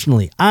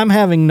 emotionally. I'm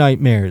having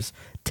nightmares.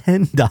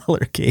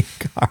 $10 game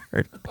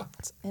card.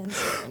 That's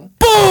insane.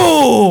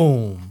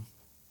 Boom!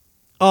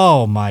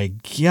 Oh my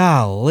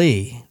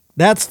golly.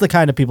 That's the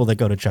kind of people that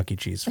go to Chuck E.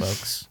 Cheese,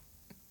 folks.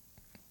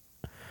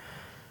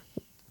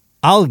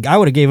 I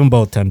would have gave them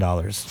both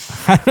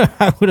 $10.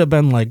 I would have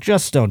been like,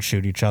 just don't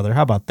shoot each other.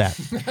 How about that?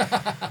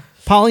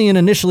 Polion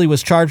initially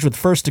was charged with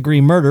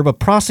first-degree murder, but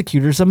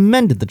prosecutors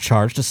amended the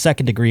charge to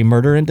second-degree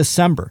murder in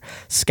December.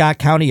 Scott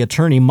County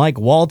Attorney Mike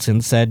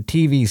Walton said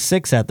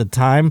TV6 at the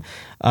time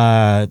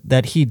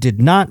that he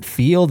did not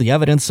feel the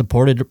evidence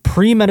supported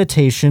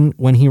premeditation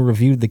when he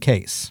reviewed the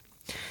case.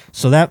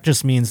 So that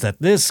just means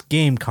that this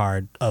game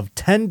card of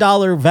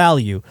 $10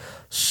 value,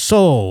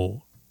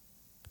 so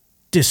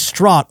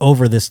distraught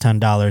over this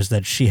 $10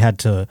 that she had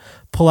to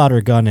pull out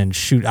her gun and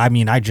shoot. I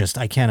mean, I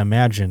can't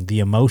imagine the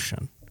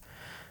emotion.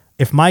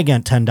 If my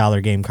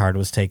 $10 game card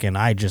was taken,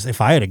 if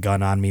I had a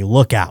gun on me,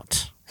 look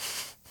out.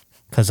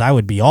 Because I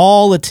would be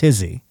all a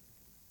tizzy.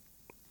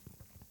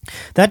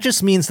 That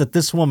just means that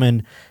this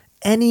woman,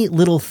 any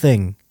little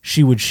thing,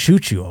 she would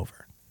shoot you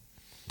over.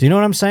 Do you know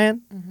what I'm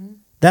saying? Mm-hmm.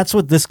 That's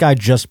what this guy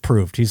just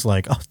proved. He's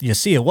like, oh, you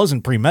see, it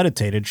wasn't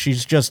premeditated.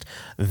 She's just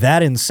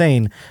that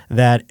insane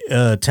that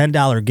a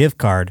 $10 gift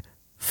card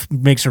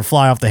makes her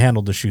fly off the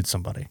handle to shoot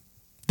somebody.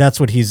 That's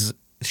what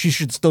she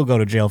should still go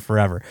to jail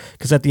forever.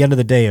 Because at the end of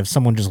the day, if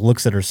someone just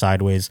looks at her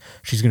sideways,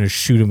 she's going to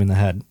shoot him in the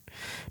head.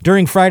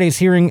 During Friday's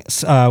hearing,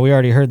 we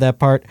already heard that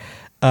part.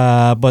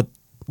 But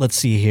let's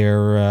see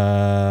here.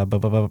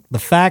 The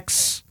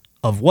facts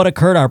of what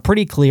occurred are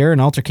pretty clear.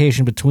 An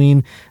altercation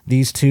between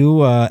these two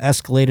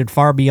escalated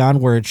far beyond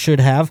where it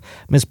should have.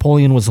 Miss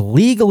Polion was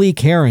legally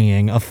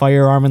carrying a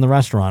firearm in the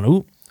restaurant.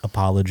 Ooh,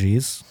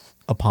 apologies.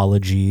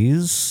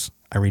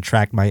 I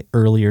retract my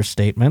earlier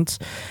statements.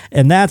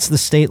 And that's the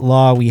state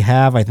law we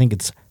have. I think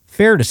it's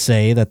fair to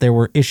say that there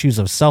were issues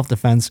of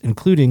self-defense,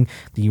 including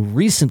the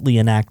recently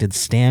enacted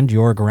Stand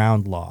Your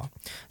Ground law.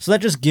 So that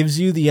just gives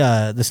you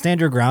the Stand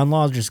Your Ground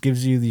law just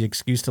gives you the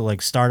excuse to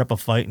like start up a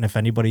fight, and if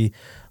anybody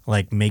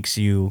like makes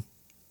you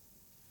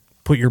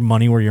put your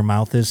money where your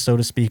mouth is, so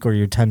to speak, or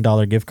your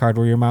 $10 gift card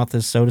where your mouth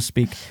is, so to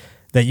speak,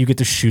 that you get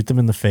to shoot them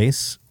in the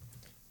face,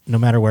 no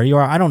matter where you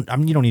are. You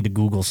don't need to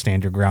Google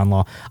Stand Your Ground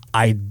law.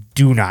 I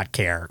do not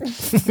care. Well,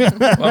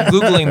 I'm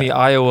Googling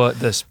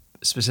the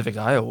specific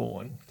Iowa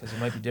one because it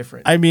might be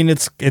different. I mean,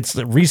 it's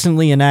the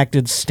recently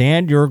enacted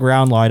Stand Your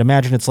Ground law. I'd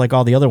imagine it's like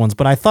all the other ones,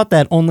 but I thought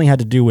that only had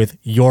to do with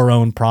your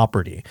own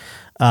property.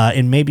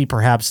 And maybe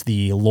perhaps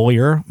the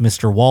lawyer,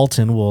 Mr.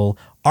 Walton, will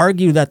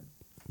argue that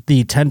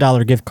the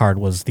 $10 gift card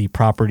was the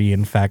property,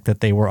 in fact,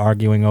 that they were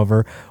arguing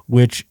over,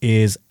 which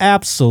is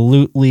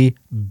absolutely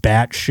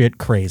batshit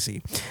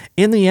crazy.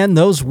 In the end,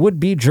 those would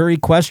be jury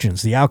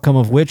questions, the outcome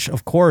of which,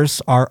 of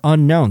course, are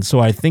unknown. So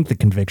I think the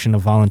conviction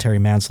of voluntary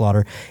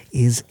manslaughter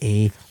is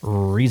a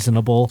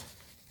reasonable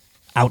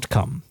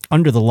outcome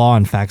under the law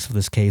and facts of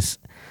this case,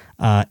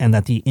 and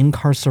that the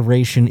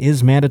incarceration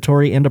is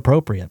mandatory and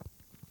appropriate.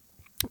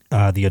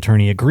 The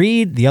attorney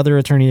agreed. The other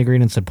attorney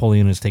agreed and said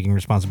Polion is taking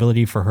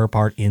responsibility for her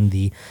part in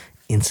the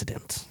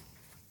incident.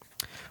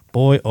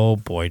 Boy, oh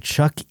boy,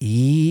 Chuck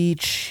E.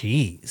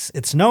 Cheese.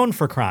 It's known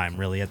for crime,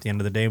 really, at the end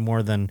of the day,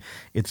 more than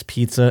its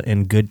pizza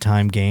and good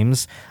time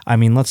games. I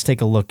mean, let's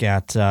take a look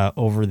at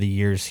over the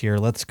years here.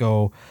 Let's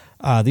go.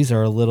 These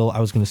are a little, I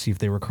was going to see if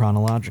they were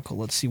chronological.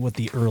 Let's see what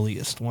the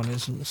earliest one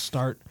is in the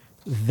start.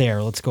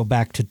 There, let's go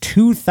back to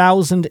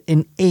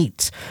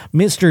 2008.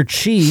 Mr.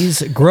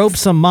 Cheese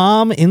gropes a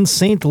mom in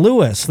St.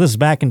 Louis. This is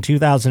back in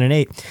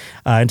 2008.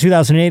 In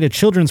 2008, a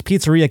children's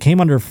pizzeria came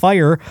under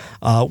fire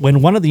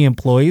when one of the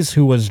employees,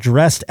 who was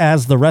dressed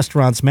as the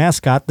restaurant's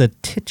mascot, the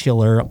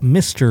titular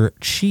Mr.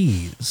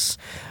 Cheese,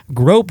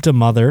 groped a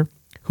mother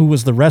who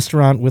was the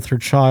restaurant with her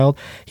child.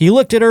 He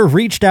looked at her,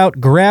 reached out,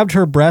 grabbed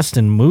her breast,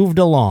 and moved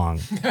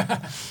along.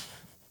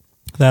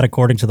 That,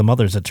 according to the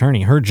mother's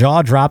attorney, her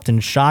jaw dropped in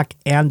shock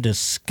and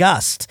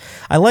disgust.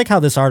 I like how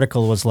this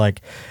article was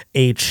like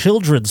a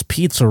children's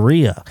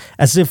pizzeria,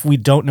 as if we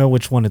don't know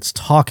which one it's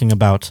talking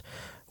about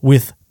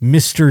with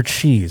Mr.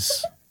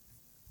 Cheese.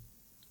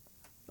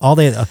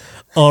 A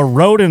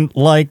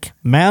rodent-like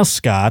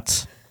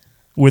mascot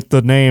with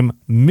the name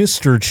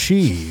Mr.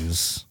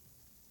 Cheese.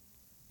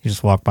 You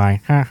just walk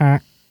by. Ha ha.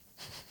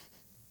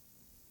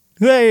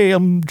 Hey,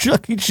 I'm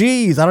Chuck E.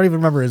 Cheese. I don't even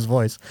remember his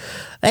voice.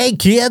 Hey,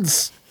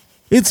 kids.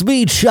 It's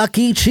me, Chuck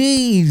E.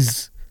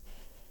 Cheese.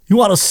 You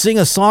want to sing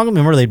a song?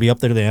 Remember, they'd be up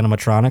there, the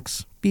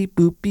animatronics. Beep,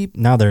 boop, beep.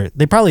 Now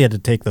they probably had to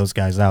take those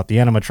guys out. The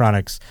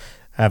animatronics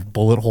have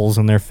bullet holes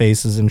in their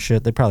faces and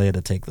shit. They probably had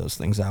to take those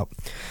things out.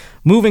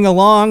 Moving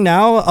along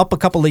now, up a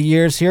couple of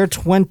years here.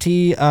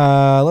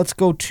 Let's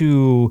go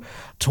to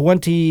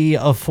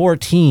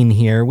 2014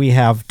 here. We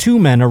have 2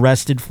 men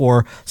arrested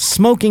for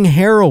smoking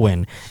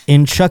heroin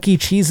in Chuck E.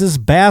 Cheese's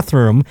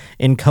bathroom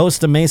in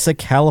Costa Mesa,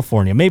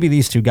 California. Maybe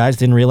these 2 guys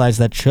didn't realize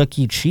that Chuck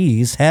E.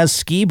 Cheese has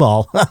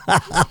skee-ball.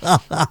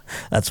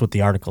 That's what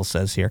the article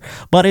says here.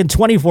 But in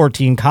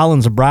 2014, Colin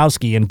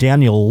Zabrowski and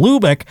Daniel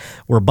Lubick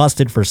were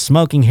busted for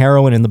smoking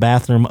heroin in the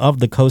bathroom of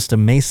the Costa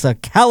Mesa,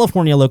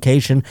 California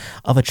location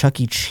of a Chuck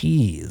E.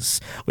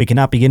 Cheese. We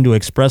cannot begin to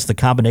express the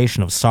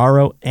combination of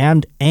sorrow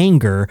and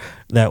anger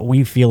that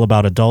we feel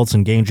about adults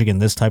engaging in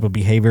this type of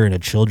behavior in a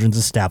children's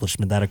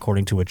establishment. That,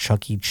 according to a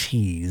Chuck E.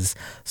 Cheese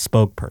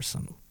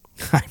spokesperson.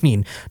 I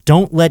mean,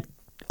 don't let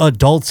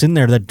adults in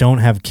there that don't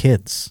have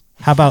kids.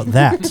 How about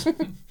that?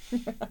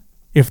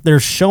 If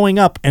they're showing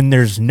up and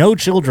there's no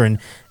children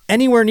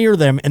anywhere near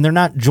them and they're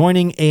not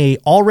joining a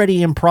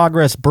already in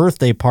progress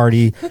birthday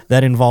party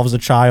that involves a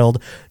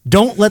child,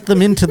 don't let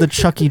them into the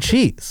Chuck E.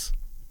 Cheese.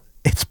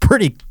 It's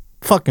pretty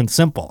fucking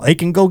simple. They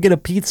can go get a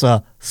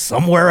pizza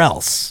somewhere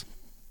else.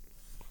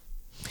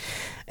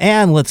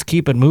 And let's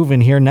keep it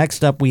moving here.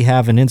 Next up, we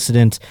have an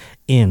incident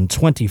in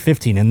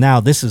 2015. And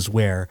now this is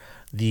where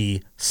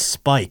the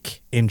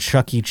spike in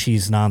Chuck E.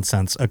 Cheese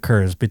nonsense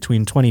occurs.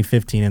 Between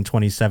 2015 and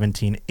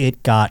 2017,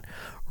 it got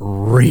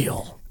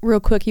real. Real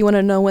quick, you want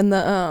to know when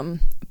the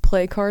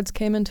play cards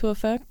came into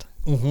effect?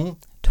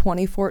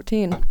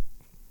 2014.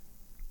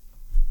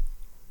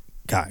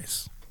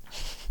 Guys,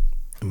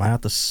 am I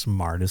not the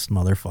smartest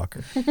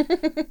motherfucker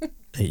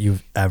that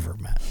you've ever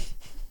met?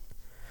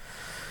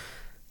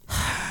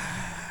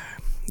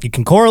 You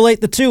can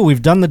correlate the 2.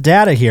 We've done the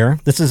data here.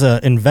 This is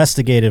an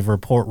investigative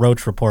report,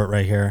 Roach report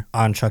right here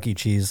on Chuck E.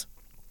 Cheese.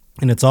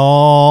 And it's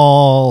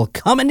all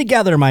coming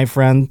together, my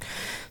friend.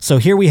 So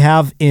here we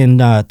have in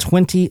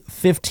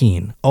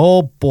 2015.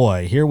 Oh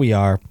boy, here we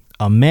are.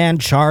 A man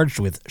charged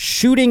with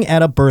shooting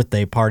at a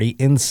birthday party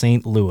in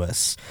St.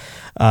 Louis.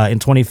 In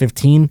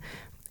 2015,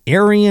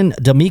 Arian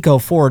D'Amico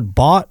Ford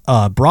brought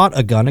a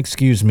gun,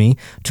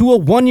 to a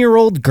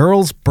 1-year-old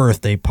girl's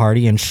birthday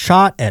party and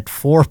shot at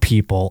 4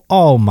 people.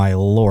 Oh, my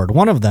Lord.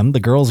 One of them, the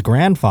girl's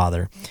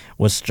grandfather,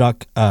 was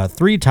struck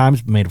 3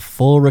 times but made a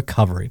full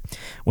recovery.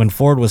 When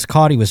Ford was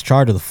caught, he was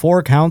charged with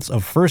 4 counts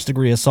of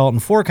first-degree assault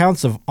and 4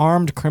 counts of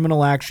armed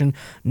criminal action.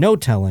 No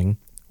telling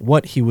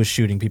what he was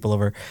shooting people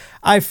over.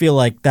 I feel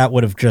like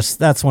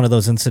that's one of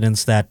those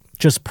incidents that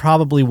just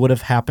probably would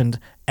have happened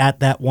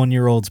at that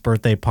 1-year-old's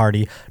birthday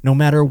party, no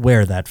matter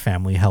where that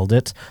family held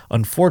it.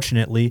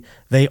 Unfortunately,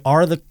 they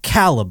are the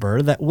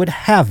caliber that would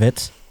have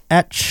it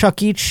at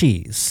Chuck E.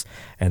 Cheese.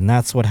 And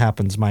that's what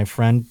happens, my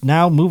friend.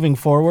 Now, moving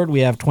forward, we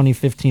have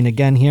 2015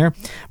 again here.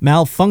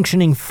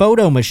 Malfunctioning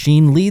photo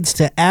machine leads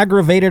to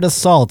aggravated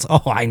assault.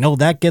 Oh, I know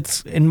that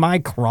gets in my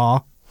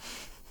craw.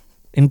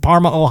 In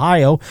Parma,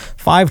 Ohio,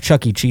 5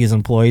 Chuck E. Cheese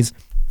employees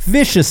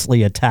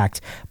viciously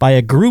attacked by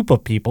a group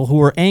of people who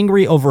were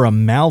angry over a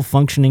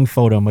malfunctioning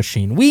photo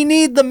machine. We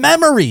need the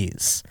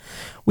memories.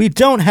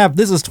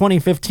 This is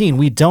 2015.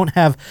 We don't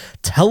have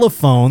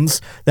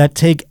telephones that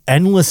take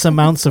endless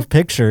amounts of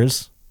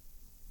pictures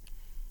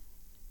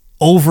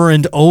over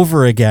and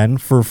over again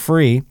for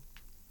free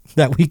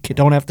that we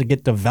don't have to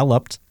get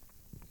developed.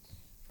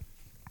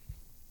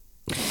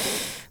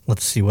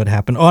 Let's see what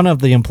happened. One of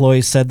the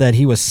employees said that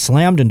he was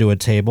slammed into a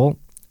table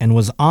and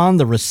was on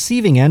the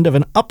receiving end of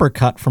an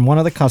uppercut from one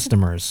of the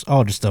customers.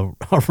 Oh, just a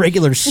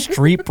regular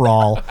street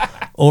brawl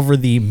over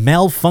the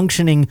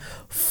malfunctioning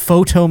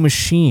photo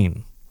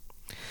machine.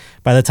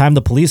 By the time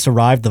the police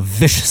arrived, the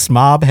vicious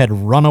mob had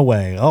run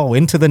away. Oh,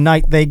 into the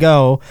night they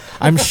go.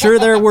 I'm sure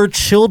there were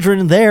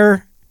children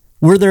there.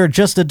 Were there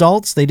just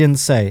adults? They didn't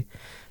say.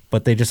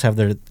 But they just have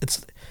their...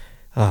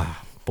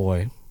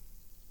 boy.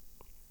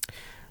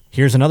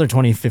 Here's another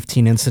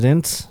 2015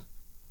 incident.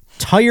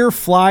 Tire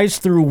flies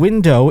through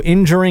window,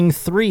 injuring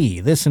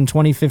 3. This in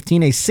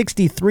 2015. A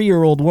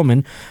 63-year-old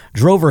woman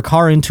drove her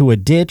car into a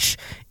ditch.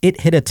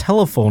 It hit a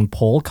telephone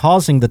pole,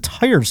 causing the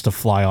tires to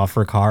fly off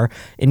her car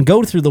and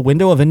go through the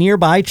window of a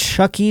nearby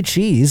Chuck E.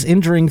 Cheese,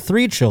 injuring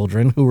 3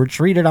 children who were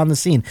treated on the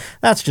scene.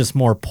 That's just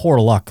more poor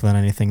luck than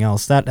anything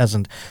else.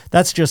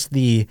 That's just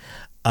the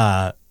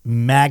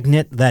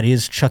magnet that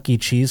is Chuck E.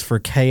 Cheese for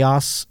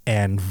chaos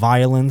and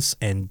violence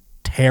and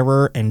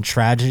terror and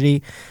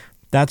tragedy.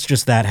 That's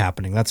just that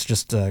happening. That's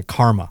just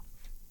karma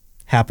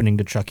happening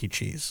to Chuck E.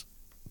 Cheese.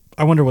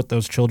 I wonder what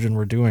those children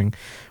were doing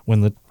when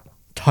the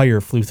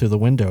tire flew through the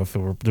window. If it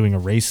were doing a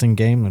racing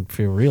game, it'd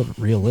feel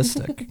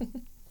realistic.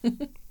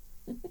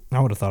 I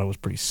would have thought it was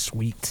pretty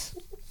sweet.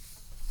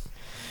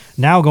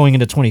 Now going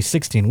into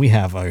 2016, we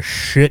have a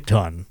shit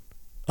ton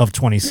of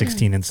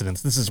 2016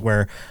 incidents. This is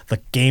where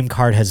the game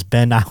card has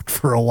been out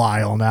for a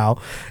while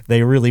now.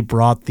 They really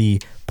brought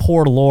the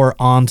poor lore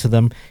onto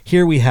them.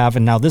 Here we have,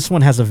 and now this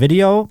one has a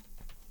video.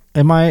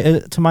 To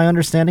my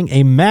understanding,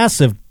 a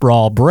massive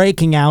brawl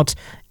breaking out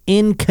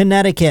in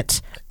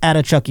Connecticut at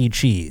a Chuck E.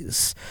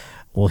 Cheese.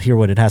 We'll hear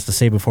what it has to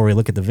say before we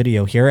look at the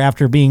video here.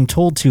 After being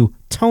told to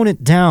tone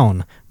it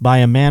down by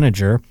a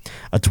manager,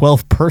 a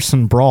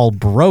 12-person brawl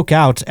broke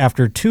out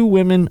after 2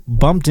 women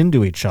bumped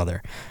into each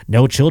other.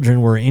 No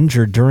children were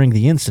injured during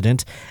the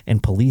incident,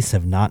 and police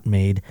have not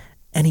made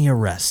any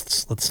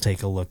arrests. Let's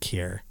take a look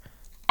here.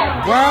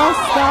 World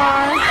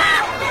Star.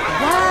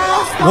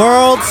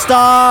 World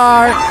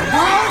Star.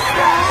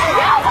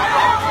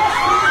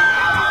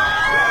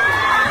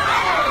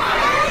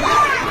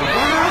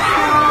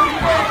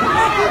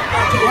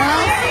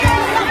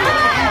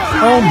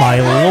 Oh my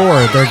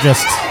lord,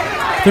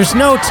 there's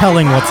no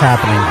telling what's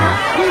happening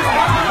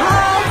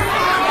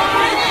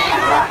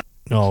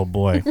here. Oh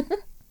boy.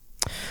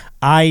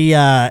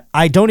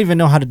 I don't even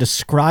know how to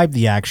describe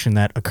the action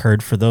that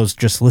occurred for those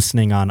just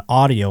listening on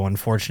audio,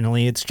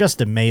 unfortunately. It's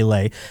just a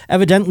melee.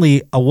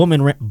 Evidently, a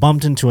woman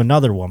bumped into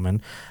another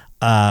woman,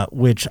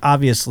 which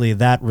obviously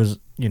that was,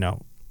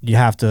 you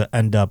have to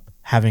end up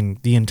having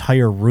the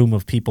entire room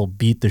of people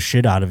beat the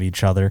shit out of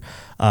each other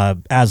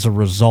as a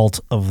result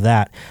of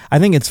that. I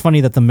think it's funny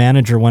that the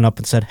manager went up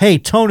and said, hey,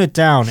 tone it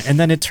down. And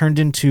then it turned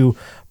into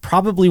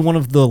probably one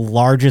of the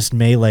largest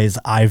melees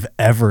I've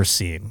ever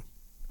seen.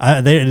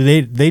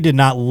 They did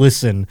not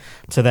listen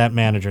to that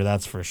manager,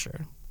 that's for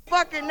sure.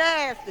 Fucking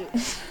nasty.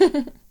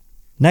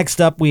 Next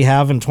up, we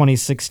have in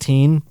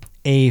 2016,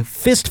 a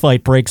fist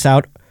fight breaks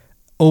out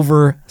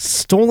over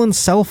stolen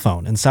cell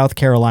phone in South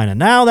Carolina.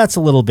 Now that's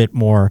a little bit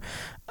more,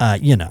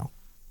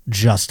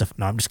 justified.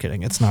 No, I'm just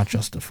kidding. It's not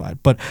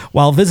justified. But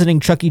while visiting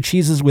Chuck E.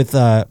 Cheese's with,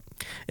 I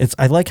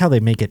like how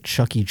they make it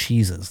Chuck E.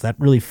 Cheese's. That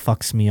really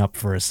fucks me up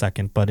for a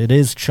second. But it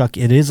is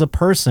it is a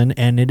person,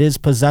 and it is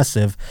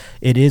possessive.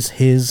 It is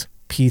his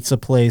pizza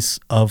place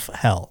of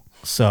hell.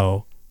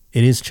 So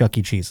it is Chuck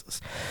E.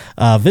 Cheese's.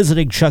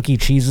 Visiting Chuck E.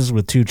 Cheese's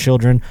with 2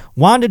 children,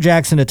 Wanda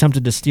Jackson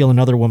attempted to steal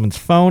another woman's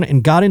phone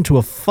and got into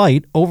a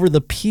fight over the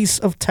piece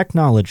of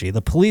technology.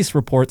 The police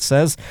report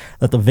says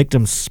that the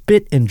victim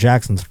spit in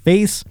Jackson's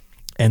face,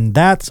 and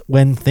that's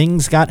when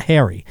things got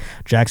hairy.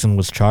 Jackson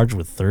was charged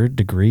with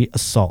 3rd-degree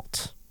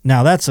assault.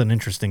 Now, that's an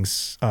interesting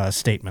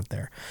statement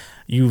there.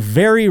 You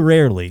very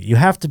rarely, you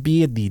have to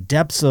be in the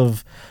depths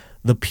of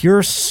the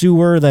pure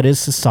sewer that is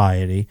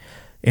society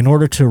in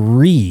order to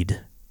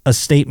read a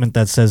statement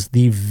that says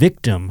the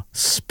victim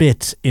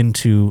spit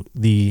into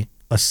the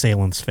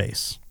assailant's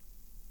face.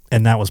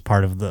 And that was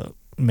part of the...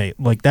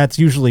 that's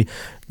usually...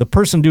 The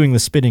person doing the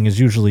spitting is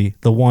usually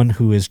the one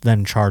who is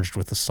then charged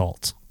with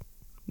assault.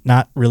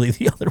 Not really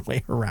the other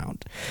way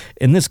around.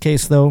 In this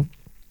case, though,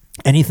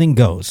 anything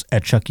goes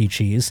at Chuck E.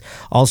 Cheese.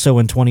 Also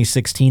in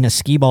 2016, a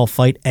skee-ball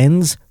fight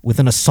ends with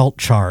an assault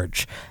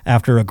charge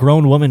after a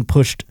grown woman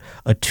pushed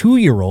a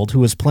 2-year-old who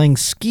was playing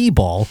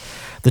skee-ball.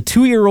 The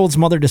 2-year-old's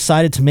mother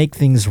decided to make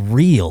things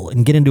real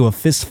and get into a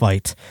fist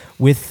fight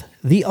with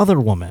the other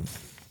woman.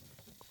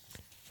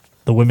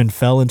 The women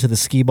fell into the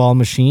skee-ball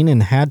machine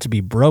and had to be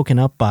broken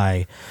up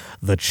by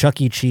the Chuck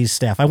E. Cheese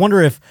staff. I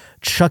wonder if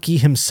Chucky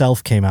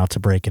himself came out to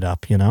break it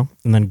up, and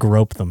then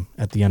grope them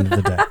at the end of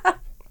the day.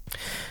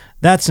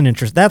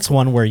 That's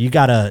one where you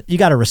gotta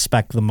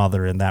respect the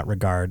mother in that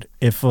regard.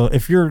 If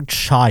your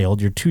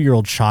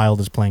 2-year-old child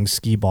is playing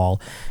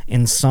skee-ball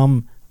and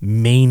some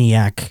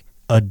maniac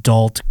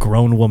adult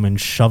grown woman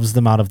shoves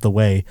them out of the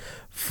way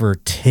for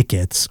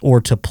tickets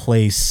or to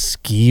play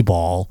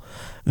skee-ball,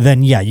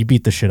 then yeah, you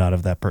beat the shit out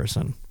of that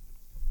person.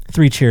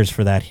 3 cheers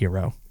for that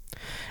hero.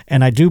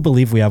 And I do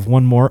believe we have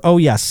one more. Oh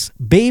yes,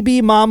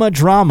 baby mama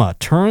drama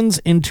turns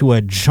into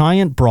a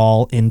giant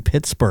brawl in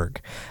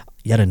Pittsburgh.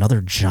 yet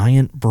another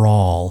giant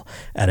brawl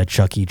at a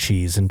Chuck E.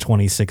 Cheese in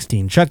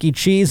 2016. Chuck E.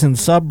 Cheese in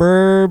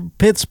suburb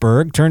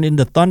Pittsburgh turned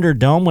into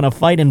Thunderdome when a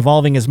fight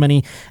involving as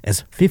many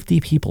as 50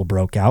 people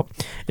broke out.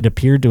 It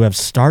appeared to have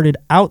started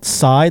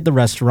outside the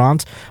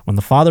restaurant when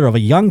the father of a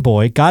young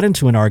boy got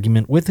into an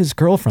argument with his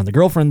girlfriend. The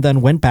girlfriend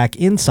then went back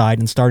inside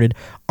and started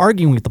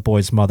arguing with the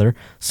boy's mother.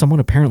 Someone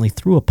apparently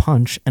threw a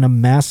punch and a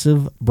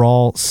massive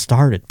brawl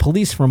started.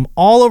 Police from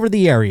all over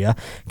the area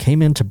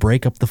came in to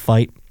break up the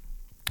fight,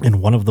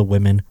 and one of the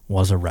women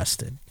was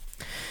arrested.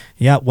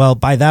 Yeah, well,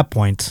 by that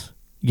point,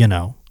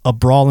 a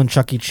brawl in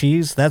Chuck E.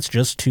 Cheese, that's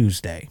just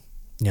Tuesday,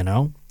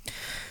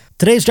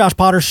 Today's Josh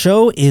Potter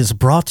Show is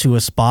brought to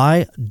us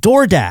by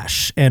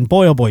DoorDash. And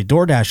boy, oh boy,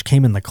 DoorDash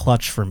came in the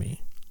clutch for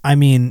me. I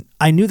mean,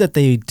 I knew that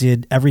they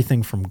did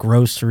everything from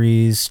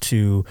groceries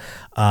to,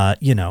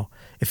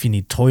 if you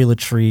need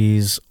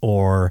toiletries,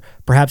 or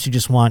perhaps you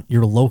just want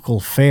your local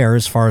fare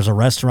as far as a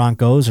restaurant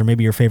goes, or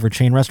maybe your favorite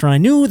chain restaurant. I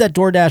knew that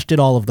DoorDash did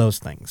all of those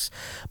things.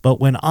 But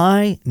when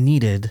I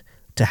needed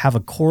to have a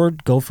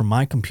cord go from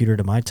my computer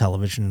to my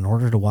television in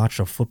order to watch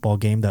a football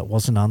game that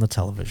wasn't on the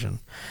television,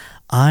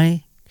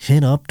 I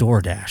hit up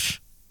DoorDash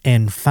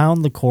and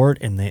found the cord,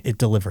 and it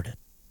delivered it.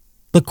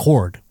 The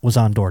cord was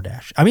on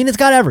DoorDash. I mean, it's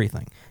got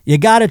everything. You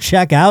got to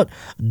check out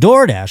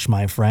DoorDash,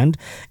 my friend.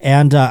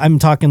 And I'm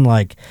talking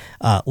like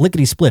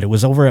lickety split. It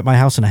was over at my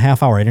house in a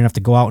half hour. I didn't have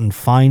to go out and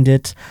find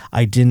it.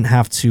 I didn't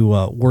have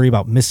to worry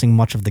about missing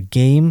much of the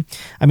game.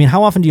 I mean,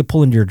 how often do you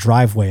pull into your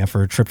driveway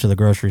after a trip to the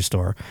grocery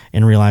store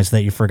and realize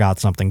that you forgot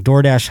something?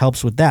 DoorDash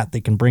helps with that.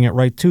 They can bring it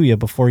right to you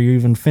before you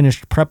even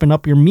finished prepping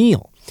up your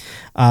meal.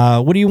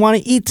 What do you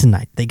want to eat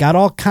tonight? They got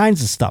all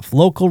kinds of stuff.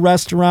 Local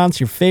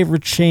restaurants, your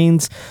favorite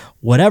chains,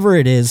 whatever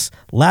it is,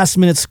 last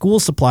minute school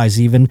supplies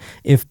even.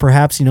 If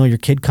perhaps, your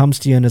kid comes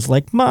to you and is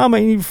like, Mom,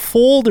 I need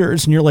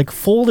folders. And you're like,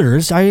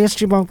 folders? I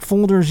asked you about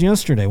folders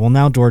yesterday. Well,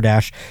 now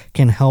DoorDash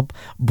can help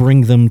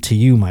bring them to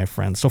you, my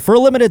friend. So for a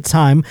limited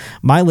time,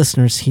 my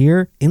listeners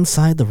here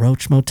inside the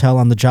Roach Motel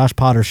on the Josh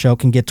Potter Show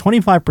can get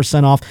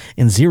 25% off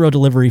and 0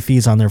 delivery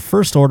fees on their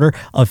first order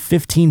of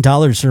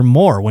 $15 or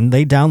more when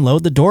they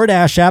download the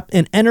DoorDash app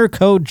and enter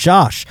code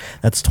JOSH.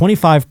 That's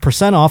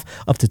 25% off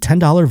up to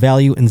 $10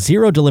 value and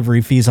 0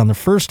 delivery fees on the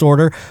first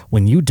order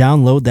when you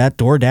download that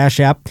DoorDash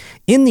app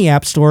in the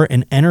App Store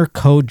and enter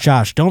code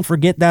JOSH. Don't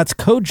forget, that's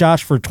code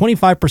JOSH for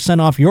 25%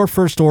 off your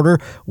first order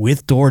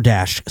with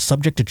DoorDash.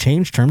 Subject to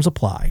change, terms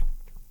apply.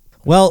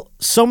 Well,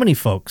 so many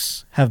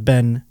folks have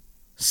been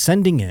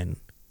sending in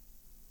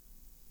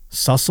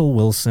Russell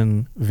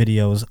Wilson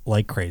videos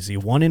like crazy,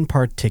 one in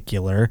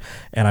particular,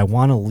 and I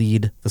want to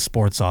lead the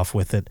sports off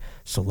with it,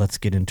 so let's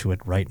get into it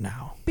right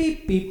now.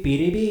 Beep, beep,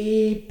 beep,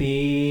 beep,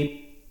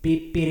 beep,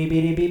 beep, beep, beep,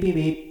 beep, beep,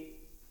 beep.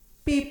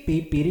 Beep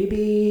beep beep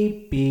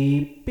beep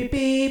beep beep beep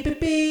beep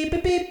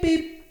beep beep beep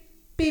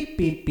beep beep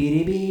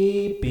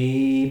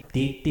beep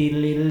beep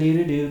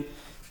beep beep.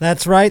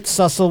 That's right,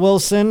 Russell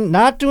Wilson,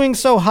 not doing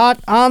so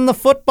hot on the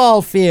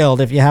football field.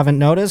 If you haven't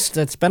noticed,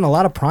 it's been a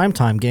lot of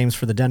primetime games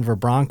for the Denver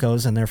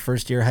Broncos and their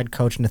first-year head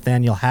coach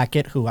Nathaniel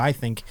Hackett, who I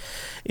think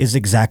is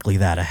exactly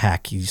that, a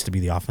hack. He used to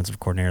be the offensive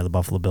coordinator of the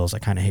Buffalo Bills. I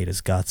kind of hate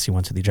his guts. He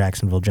went to the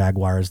Jacksonville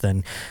Jaguars.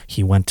 Then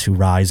he went to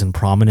rise in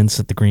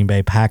prominence at the Green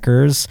Bay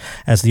Packers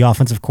as the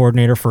offensive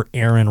coordinator for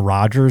Aaron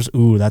Rodgers.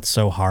 Ooh, that's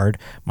so hard.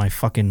 My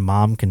fucking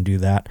mom can do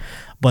that.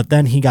 But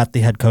then he got the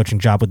head coaching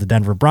job with the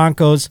Denver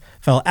Broncos,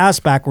 fell ass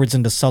backwards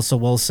into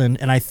Russell Wilson,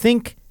 and I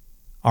think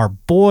our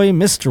boy,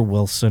 Mr.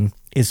 Wilson,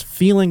 is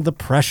feeling the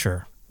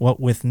pressure, what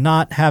with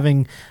not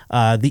having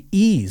the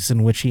ease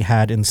in which he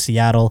had in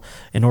Seattle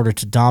in order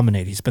to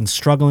dominate. He's been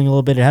struggling a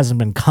little bit. It hasn't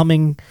been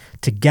coming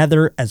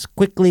together as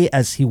quickly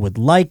as he would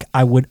like,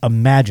 I would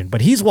imagine.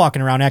 But he's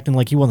walking around acting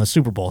like he won the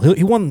Super Bowl.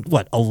 He won,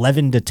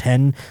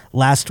 11-10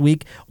 last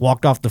week,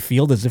 walked off the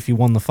field as if he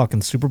won the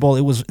fucking Super Bowl.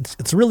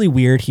 It's really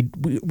weird.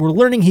 We're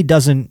learning he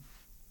doesn't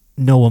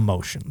know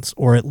emotions,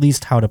 or at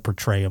least how to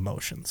portray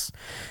emotions.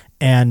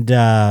 And,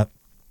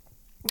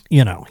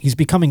 he's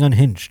becoming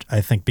unhinged,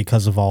 I think,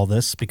 because of all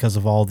this, because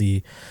of all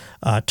the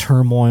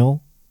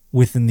turmoil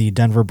within the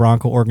Denver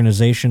Bronco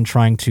organization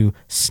trying to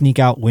sneak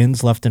out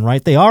wins left and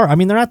right. They're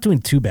not doing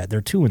too bad.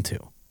 They're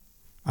 2-2.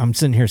 I'm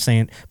sitting here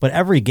saying, but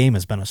every game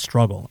has been a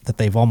struggle that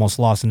they've almost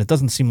lost, and it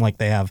doesn't seem like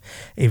they have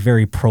a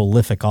very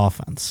prolific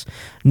offense.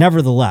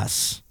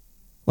 Nevertheless,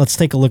 let's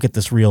take a look at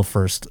this reel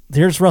first.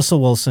 Here's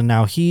Russell Wilson.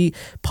 Now, he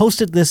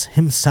posted this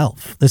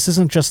himself. This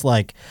isn't just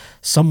like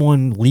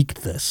someone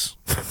leaked this.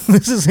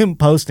 This is him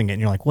posting it, and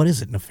you're like, what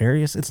is it,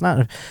 nefarious? It's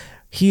not.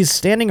 He's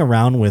standing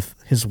around with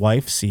his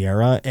wife,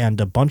 Sierra,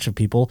 and a bunch of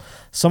people.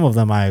 Some of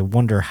them, I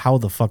wonder how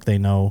the fuck they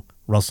know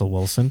Russell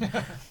Wilson.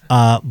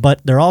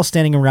 But they're all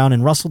standing around,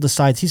 and Russell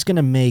decides he's going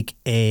to make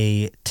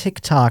a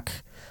TikTok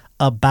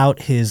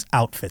about his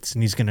outfits,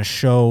 and he's going to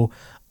show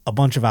a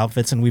bunch of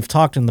outfits. And we've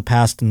talked in the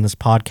past in this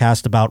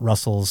podcast about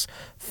Russell's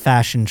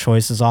fashion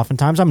choices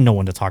oftentimes. I'm no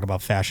one to talk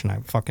about fashion.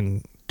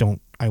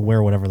 I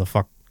wear whatever the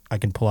fuck I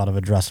can pull out of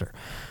a dresser.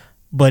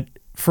 But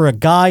for a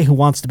guy who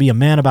wants to be a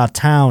man about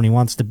town, he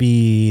wants to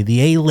be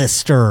the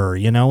A-lister,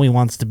 he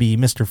wants to be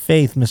Mr.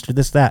 Faith, Mr.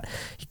 this, that.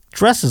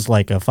 dresses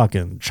like a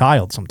fucking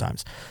child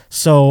sometimes.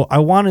 So I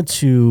wanted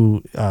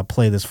to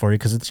play this for you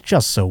because it's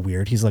just so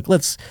weird. He's like,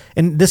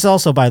 and this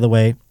also, by the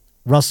way,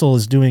 Russell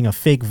is doing a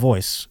fake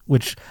voice,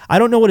 which I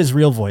don't know what his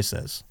real voice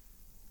is.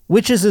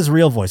 Which is his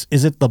real voice?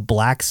 Is it the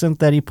black synth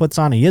that he puts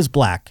on? He is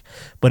black,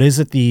 but is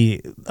it the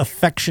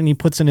affection he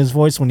puts in his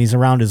voice when he's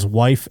around his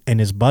wife and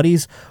his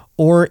buddies?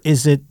 Or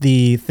is it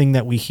the thing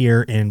that we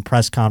hear in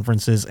press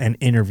conferences and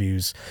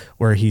interviews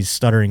where he's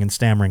stuttering and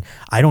stammering?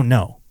 I don't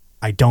know.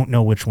 I don't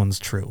know which one's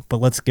true,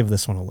 but let's give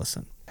this one a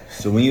listen.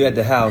 So when you're at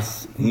the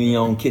house, you in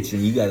your own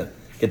kitchen, you got to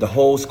get the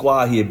whole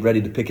squad here ready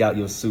to pick out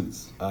your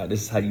suits. All right,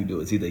 this is how you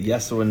do it. It's either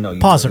yes or no. You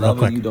Pause it real love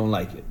quick. You don't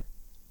like it.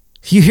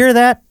 You hear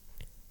that?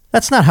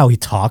 That's not how he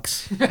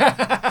talks.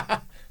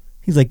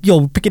 He's like,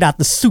 yo, picking out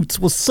the suits.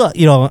 What's up?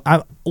 You know,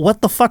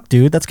 what the fuck,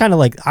 dude? That's kind of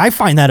like, I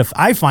find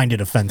it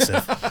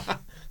offensive.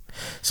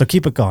 So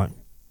keep it going.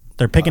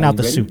 They're picking out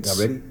the ready? suits.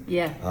 Y'all ready?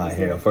 Yeah. All right,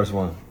 here, first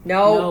one.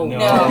 No.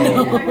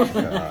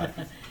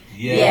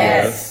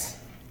 Yes.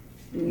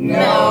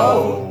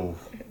 No.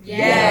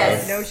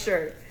 Yes. No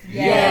shirt.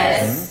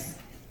 Yes.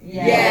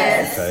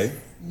 Yes. Okay.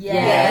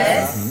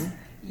 Yes.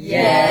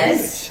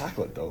 Yes.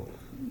 Chocolate, though.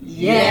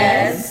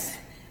 Yes.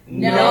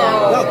 No.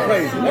 Y'all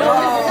crazy.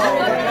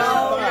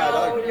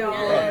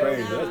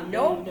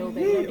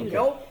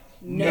 Nope.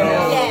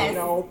 Yes.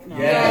 Nope.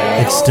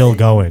 It's still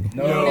going.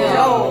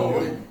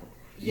 No.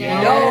 It's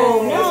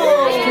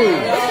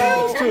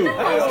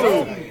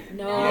true.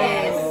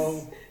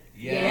 No.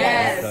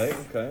 Yes.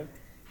 Okay.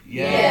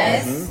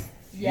 Yes.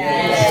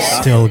 It's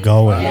still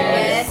going.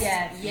 Yes.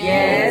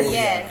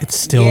 It's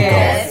still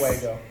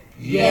going.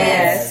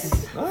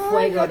 Yes.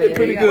 I did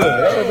pretty good.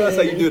 That's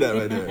how you do that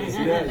right there. You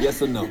see that?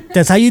 Yes or no?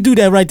 That's how you do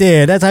that right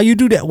there. That's how you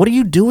do that. What are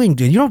you doing,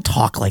 dude? You don't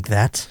talk like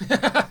that.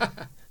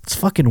 It's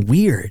fucking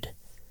weird.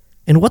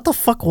 And what the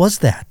fuck was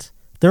that?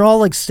 They're all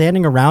like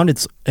standing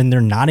around and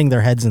they're nodding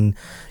their heads in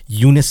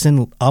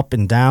unison up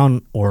and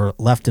down or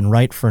left and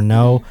right for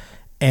no.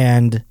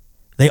 And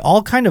they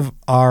all kind of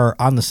are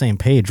on the same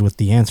page with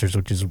the answers,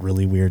 which is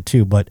really weird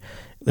too. But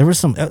it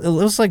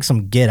was like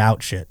some Get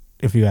Out shit,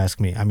 if you ask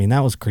me. I mean,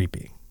 that was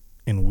creepy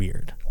and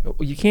weird.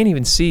 You can't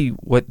even see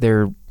what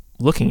they're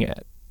looking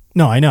at.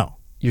 No, I know.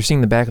 You're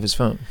seeing the back of his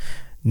phone.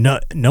 No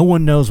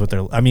one knows what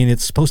they're. I mean,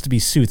 it's supposed to be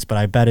suits, but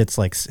I bet it's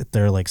like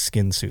they're like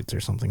skin suits or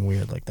something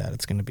weird like that.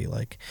 It's going to be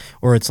like,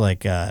 or it's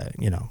like,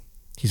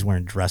 he's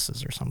wearing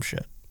dresses or some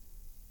shit.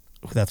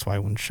 That's why I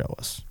wouldn't show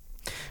us.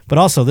 But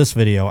also, this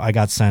video I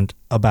got sent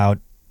about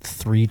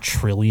 3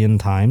 trillion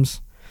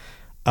times.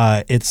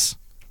 It's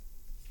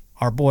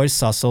our boy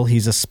Sussel.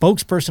 He's a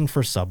spokesperson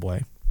for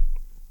Subway,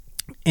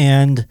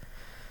 and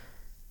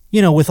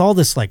with all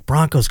this like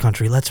Broncos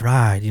country, let's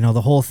ride,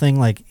 the whole thing,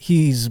 like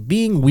he's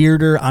being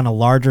weirder on a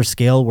larger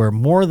scale where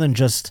more than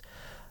just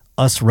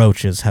us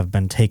roaches have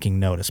been taking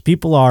notice.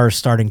 People are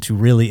starting to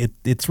really,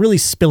 it's really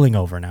spilling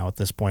over now at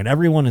this point.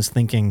 Everyone is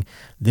thinking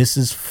this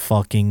is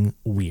fucking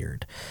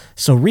weird.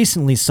 So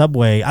recently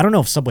Subway, I don't know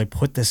if Subway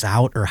put this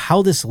out or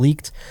how this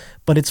leaked,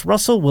 but it's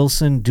Russell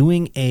Wilson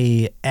doing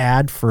a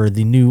ad for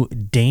the new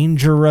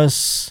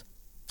Dangerous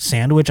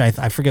sandwich.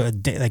 I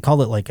forget, they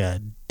call it like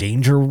a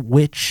Danger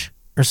Witch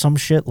or some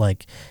shit.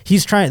 Like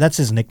he's trying, that's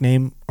his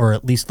nickname, or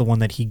at least the one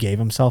that he gave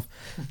himself,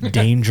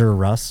 Danger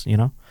Russ,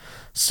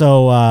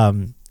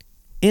 So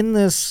in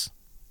this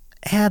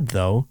ad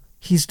though,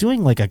 he's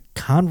doing like a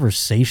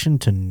conversation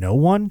to no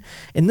one,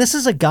 and this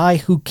is a guy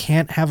who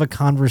can't have a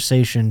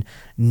conversation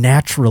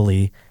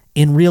naturally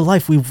in real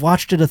life. We've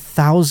watched it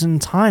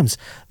 1,000 times.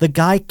 The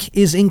guy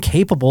is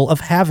incapable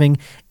of having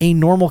a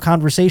normal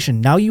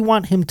conversation. Now you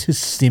want him to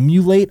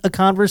simulate a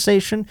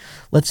conversation?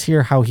 Let's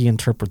hear how he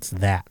interprets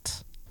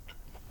that.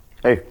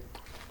 Hey,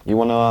 you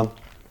want to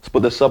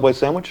split this Subway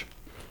sandwich?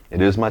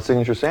 It is my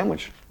signature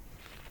sandwich.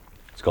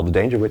 It's called the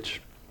Danger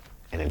Witch,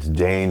 and it's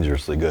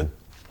dangerously good.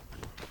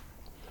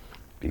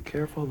 Be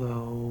careful,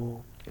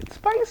 though. It's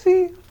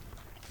spicy.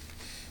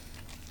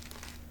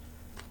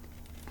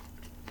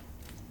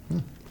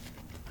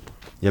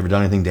 You ever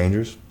done anything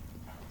dangerous?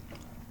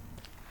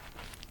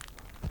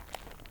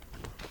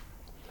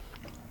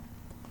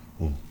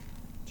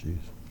 Jeez.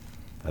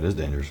 That is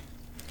dangerous.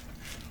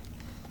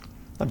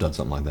 I've done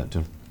something like that,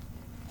 too.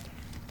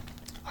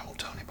 I won't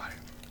tell anybody.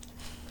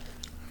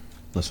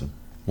 Listen,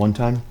 one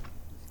time,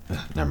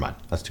 never mind,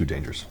 that's too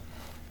dangerous.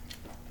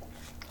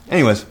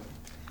 Anyways,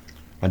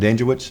 my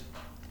Danger Witch,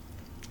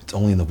 it's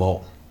only in the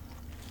vault.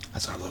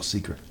 That's our little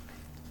secret.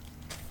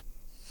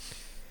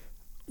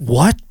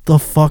 What the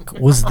fuck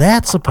was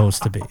that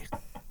supposed to be?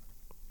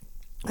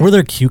 Were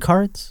there cue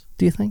cards,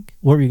 do you think?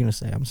 What were you going to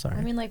say? I'm sorry.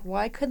 I mean, like,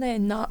 why could they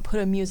not put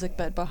a music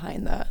bed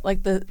behind that?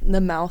 Like, the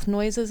mouth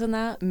noises in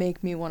that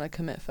make me want to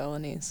commit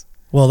felonies.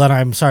 Well, then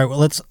I'm sorry.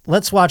 Well,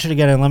 let's watch it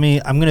again, and I'm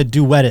going to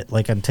duet it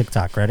like on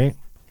TikTok. Ready?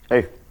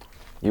 Hey,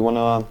 you want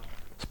to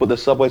split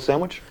this Subway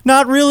sandwich?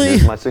 Not really.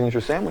 It is my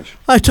signature sandwich.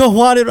 I don't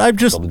want it. I'm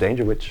just... It's called the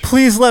Danger Witch.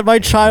 Please let my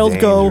child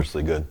go.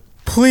 Dangerously good.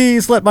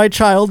 Please let my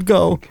child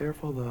go. Be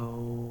careful,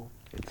 though.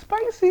 It's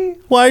spicy.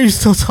 Why are you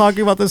still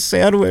talking about this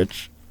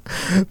sandwich?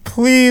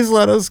 Please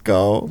let us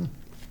go.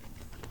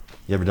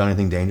 You You ever done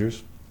anything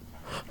dangerous?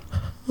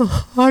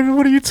 What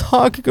are you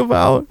talking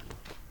about?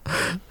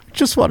 I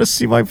just want to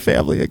see my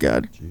family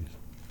again. Jeez,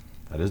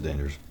 that is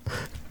dangerous.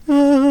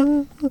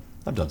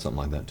 I've done something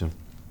like that too.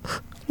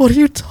 What are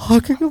you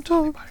talking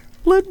about?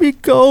 Let me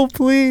go,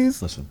 please.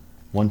 Listen,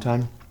 one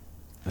time.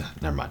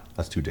 Never mind.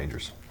 That's too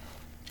dangerous.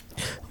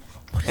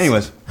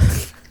 Anyways,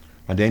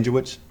 my danger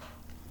witch.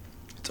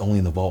 It's only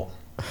in the vault.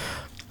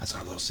 That's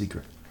our little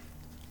secret.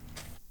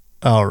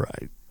 All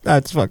right.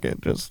 That's fucking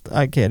just,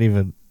 I can't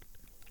even,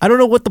 I don't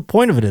know what the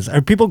point of it is.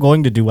 Are people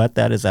going to duet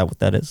that? Is that what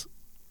that is?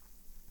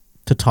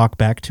 To talk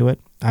back to it?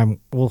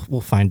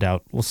 We'll find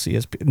out. We'll see.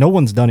 No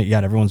one's done it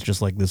yet. Everyone's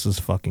just like, this is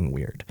fucking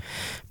weird.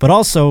 But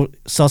also,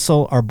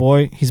 Sussel, our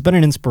boy, he's been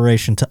an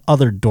inspiration to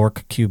other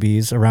dork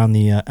QBs around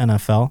the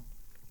NFL.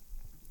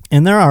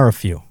 And there are a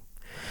few.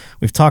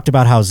 We've talked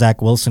about how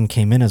Zach Wilson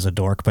came in as a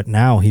dork, but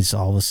now he's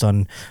all of a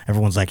sudden,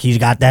 everyone's like, he's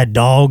got that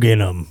dog in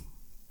him.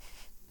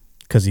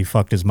 Because he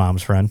fucked his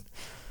mom's friend.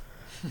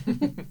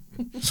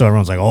 So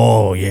everyone's like,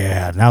 oh,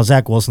 yeah. Now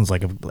Zach Wilson's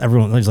like,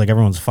 he's like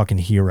everyone's fucking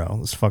hero,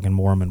 this fucking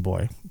Mormon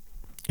boy.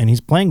 And he's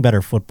playing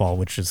better football,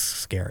 which is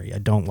scary. I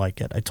don't like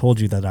it. I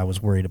told you that I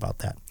was worried about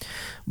that.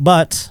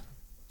 But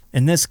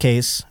in this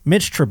case,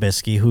 Mitch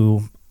Trubisky,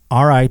 who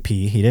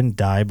R.I.P., he didn't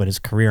die, but his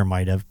career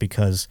might have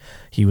because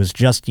he was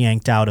just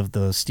yanked out of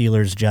the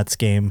Steelers-Jets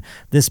game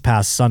this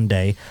past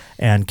Sunday,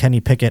 and Kenny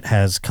Pickett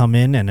has come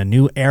in, and a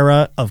new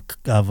era of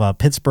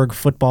Pittsburgh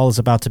football is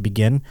about to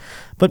begin.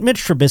 But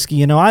Mitch Trubisky,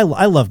 you know, I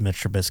love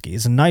Mitch Trubisky.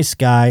 He's a nice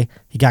guy.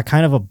 He got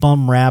kind of a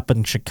bum rap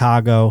in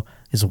Chicago.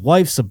 His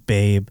wife's a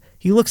babe.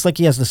 He looks like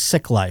he has the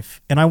sick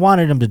life, and I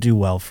wanted him to do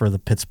well for the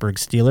Pittsburgh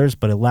Steelers,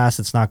 but alas,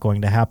 it's not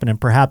going to happen, and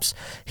perhaps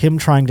him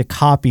trying to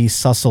copy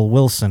Sussel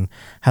Wilson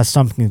has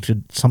something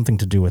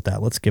to do with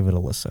that. Let's give it a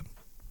listen.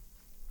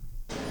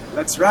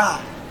 Let's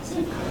ride.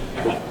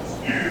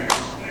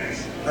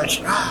 Let's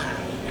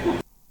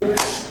ride.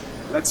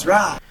 Let's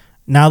ride.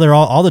 Now they're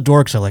all the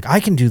dorks are like, I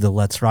can do the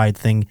let's ride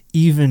thing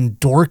even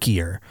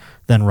dorkier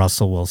than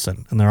Russell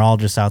Wilson, and they're all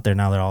just out there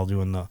now. They're all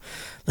doing the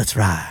let's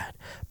ride,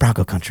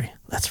 Bronco country,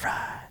 let's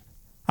ride.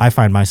 I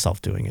find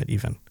myself doing it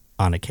even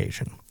on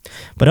occasion.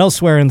 But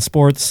elsewhere in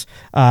sports,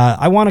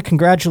 I want to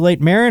congratulate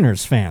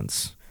Mariners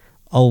fans.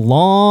 A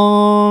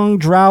long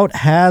drought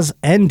has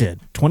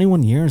ended.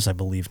 21 years, I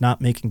believe, not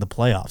making the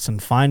playoffs.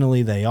 And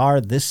finally they are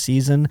this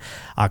season.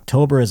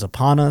 October is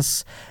upon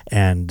us,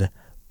 and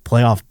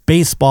playoff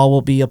baseball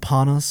will be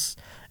upon us.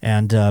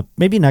 And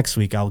maybe next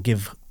week I'll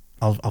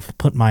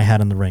put my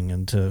hat in the ring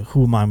into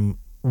whom I'm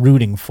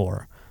rooting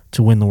for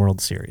to win the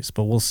World Series.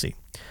 But we'll see.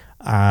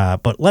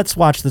 But let's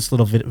watch this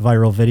little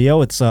viral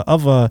video. It's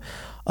of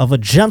a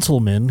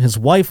gentleman. His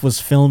wife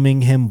was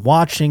filming him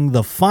watching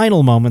the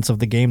final moments of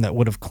the game that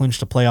would have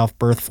clinched a playoff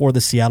berth for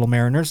the Seattle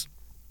Mariners.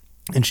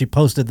 And she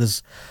posted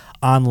this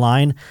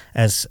online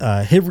as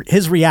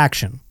his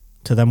reaction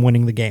to them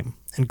winning the game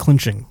and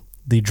clinching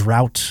the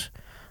drought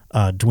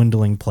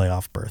dwindling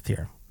playoff berth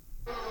here.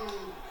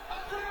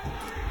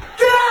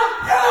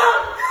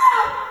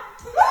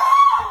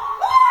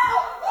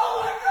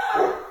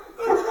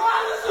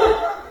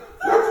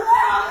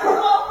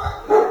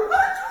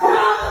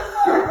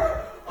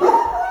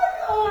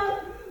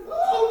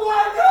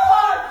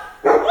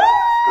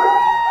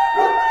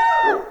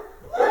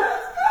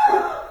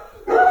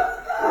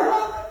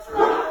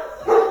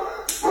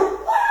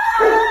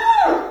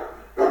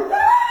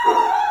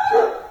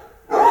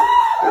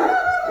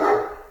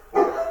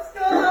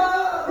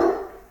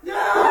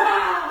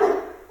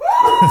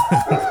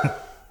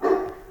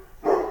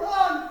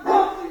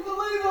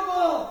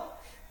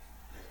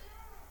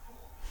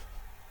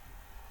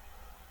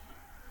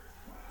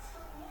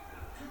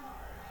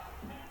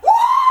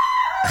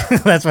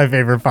 That's my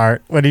favorite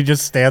part, when he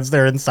just stands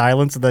there in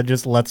silence and then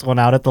just lets one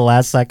out at the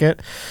last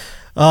second.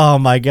 Oh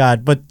my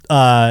God. But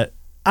I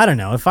don't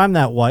know, if I'm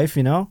that wife,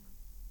 you know,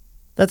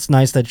 that's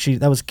nice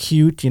that was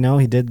cute, you know,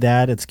 he did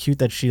that. It's cute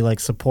that she like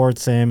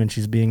supports him and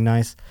she's being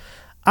nice.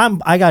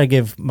 I got to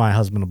give my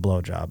husband a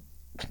blowjob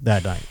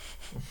that night.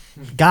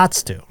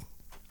 Gots to.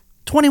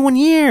 21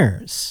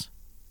 years.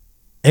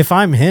 If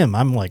I'm him,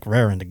 I'm like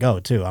raring to go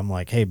too. I'm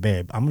like, hey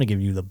babe, I'm going to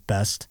give you the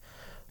best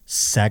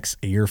sex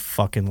of your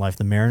fucking life.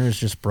 The Mariners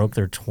just broke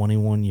their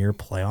 21-year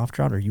playoff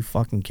drought. Are you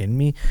fucking kidding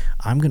me?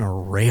 I'm going to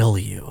rail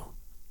you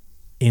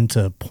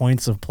into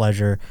points of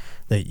pleasure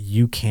that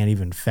you can't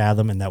even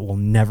fathom and that will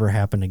never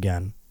happen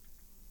again.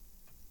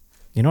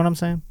 You know what I'm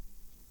saying?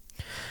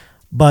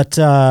 But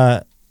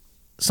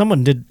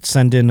someone did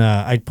send in,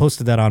 I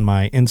posted that on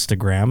my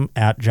Instagram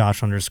at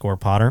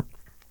Josh_Potter.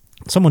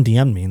 Someone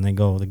DM'd me and they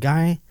go, the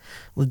guy,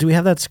 do we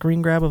have that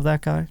screen grab of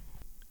that guy?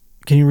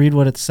 Can you read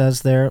what it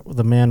says there?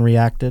 The man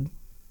reacted.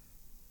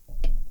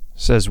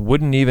 Says,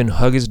 wouldn't even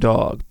hug his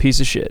dog. Piece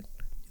of shit.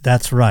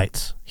 That's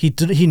right. He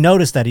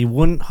noticed that he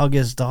wouldn't hug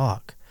his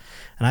dog.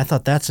 And I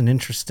thought that's an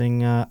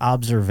interesting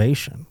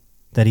observation,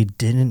 that he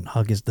didn't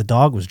hug the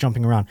dog was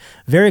jumping around.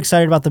 Very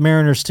excited about the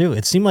Mariners too.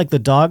 It seemed like the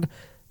dog,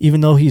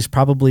 even though he's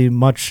probably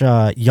much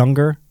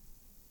younger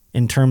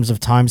in terms of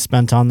time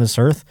spent on this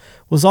earth,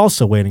 was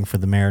also waiting for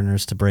the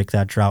Mariners to break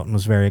that drought and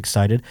was very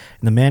excited.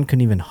 And the man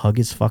couldn't even hug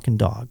his fucking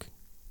dog.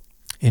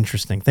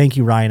 Interesting. Thank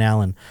you, Ryan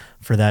Allen,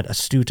 for that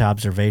astute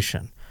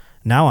observation.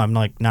 Now I'm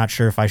like not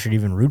sure if I should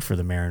even root for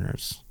the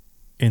Mariners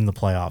in the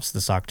playoffs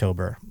this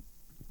October.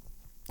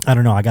 I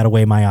don't know. I got to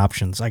weigh my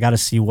options. I got to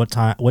see what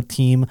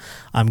team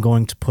I'm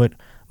going to put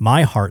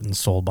my heart and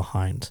soul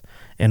behind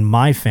and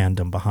my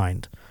fandom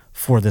behind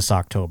for this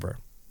October.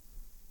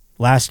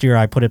 Last year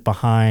I put it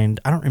behind,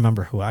 I don't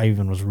remember who I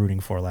even was rooting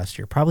for last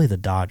year. Probably the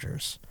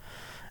Dodgers.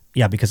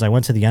 Yeah, because I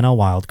went to the NL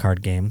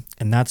wildcard game,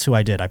 and that's who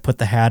I did. I put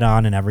the hat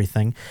on and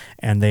everything,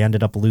 and they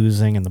ended up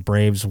losing, and the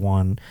Braves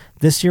won.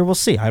 This year, we'll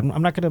see. I'm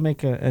not going to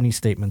make any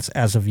statements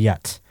as of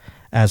yet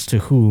as to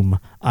whom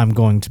I'm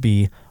going to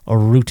be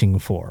rooting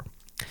for.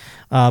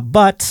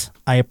 But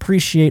I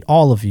appreciate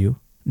all of you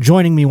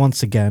joining me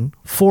once again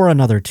for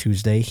another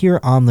Tuesday here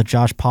on the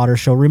Josh Potter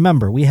Show.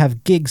 Remember, we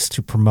have gigs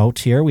to promote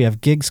here. We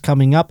have gigs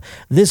coming up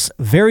this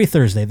very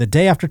Thursday, the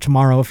day after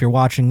tomorrow. If you're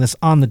watching this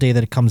on the day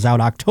that it comes out,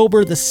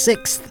 October the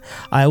 6th,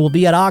 I will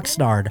be at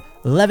Oxnard,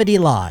 Levity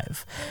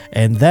Live.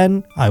 And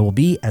then I will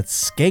be at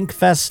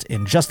Skankfest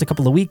in just a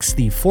couple of weeks,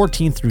 the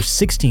 14th through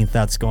 16th.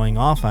 That's going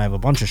off. I have a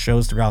bunch of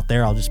shows throughout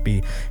there. I'll just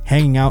be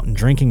hanging out and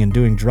drinking and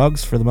doing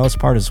drugs for the most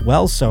part as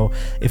well. So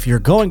if you're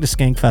going to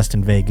Skankfest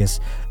in Vegas,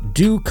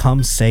 do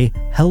come say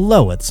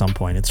hello at some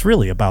point. It's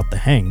really about the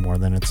hang more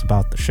than it's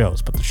about the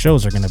shows, but the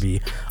shows are going to be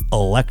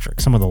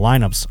electric. Some of the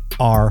lineups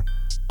are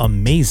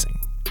amazing.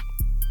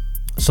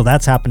 So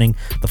that's happening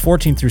the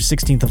 14th through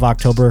 16th of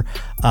October.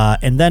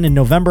 And then in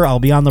November, I'll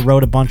be on the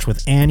road a bunch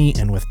with Annie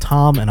and with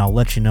Tom, and I'll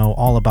let you know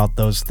all about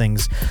those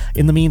things.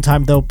 In the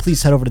meantime, though,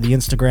 please head over to the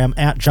Instagram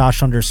at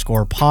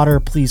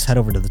Josh_Potter. Please head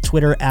over to the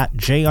Twitter at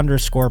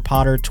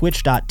J_Potter,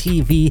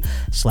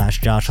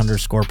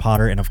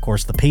 twitch.tv/Josh_Potter, and of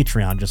course the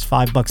Patreon, just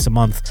 $5 a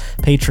month,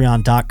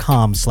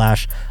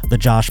 patreon.com/The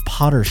Josh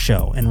Potter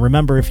Show. And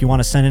remember, if you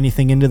want to send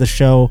anything into the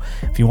show,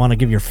 if you want to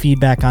give your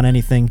feedback on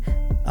anything,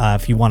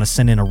 if you want to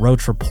send in a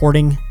roach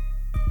reporting,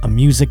 a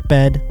music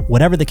bed,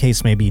 whatever the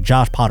case may be,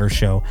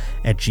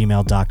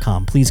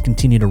 joshpottershow@gmail.com. Please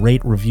continue to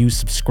rate, review,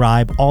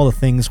 subscribe, all the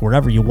things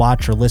wherever you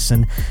watch or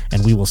listen,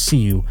 and we will see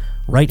you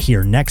right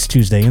here next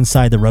Tuesday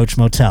inside the Roach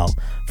Motel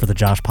for the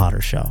Josh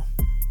Potter Show.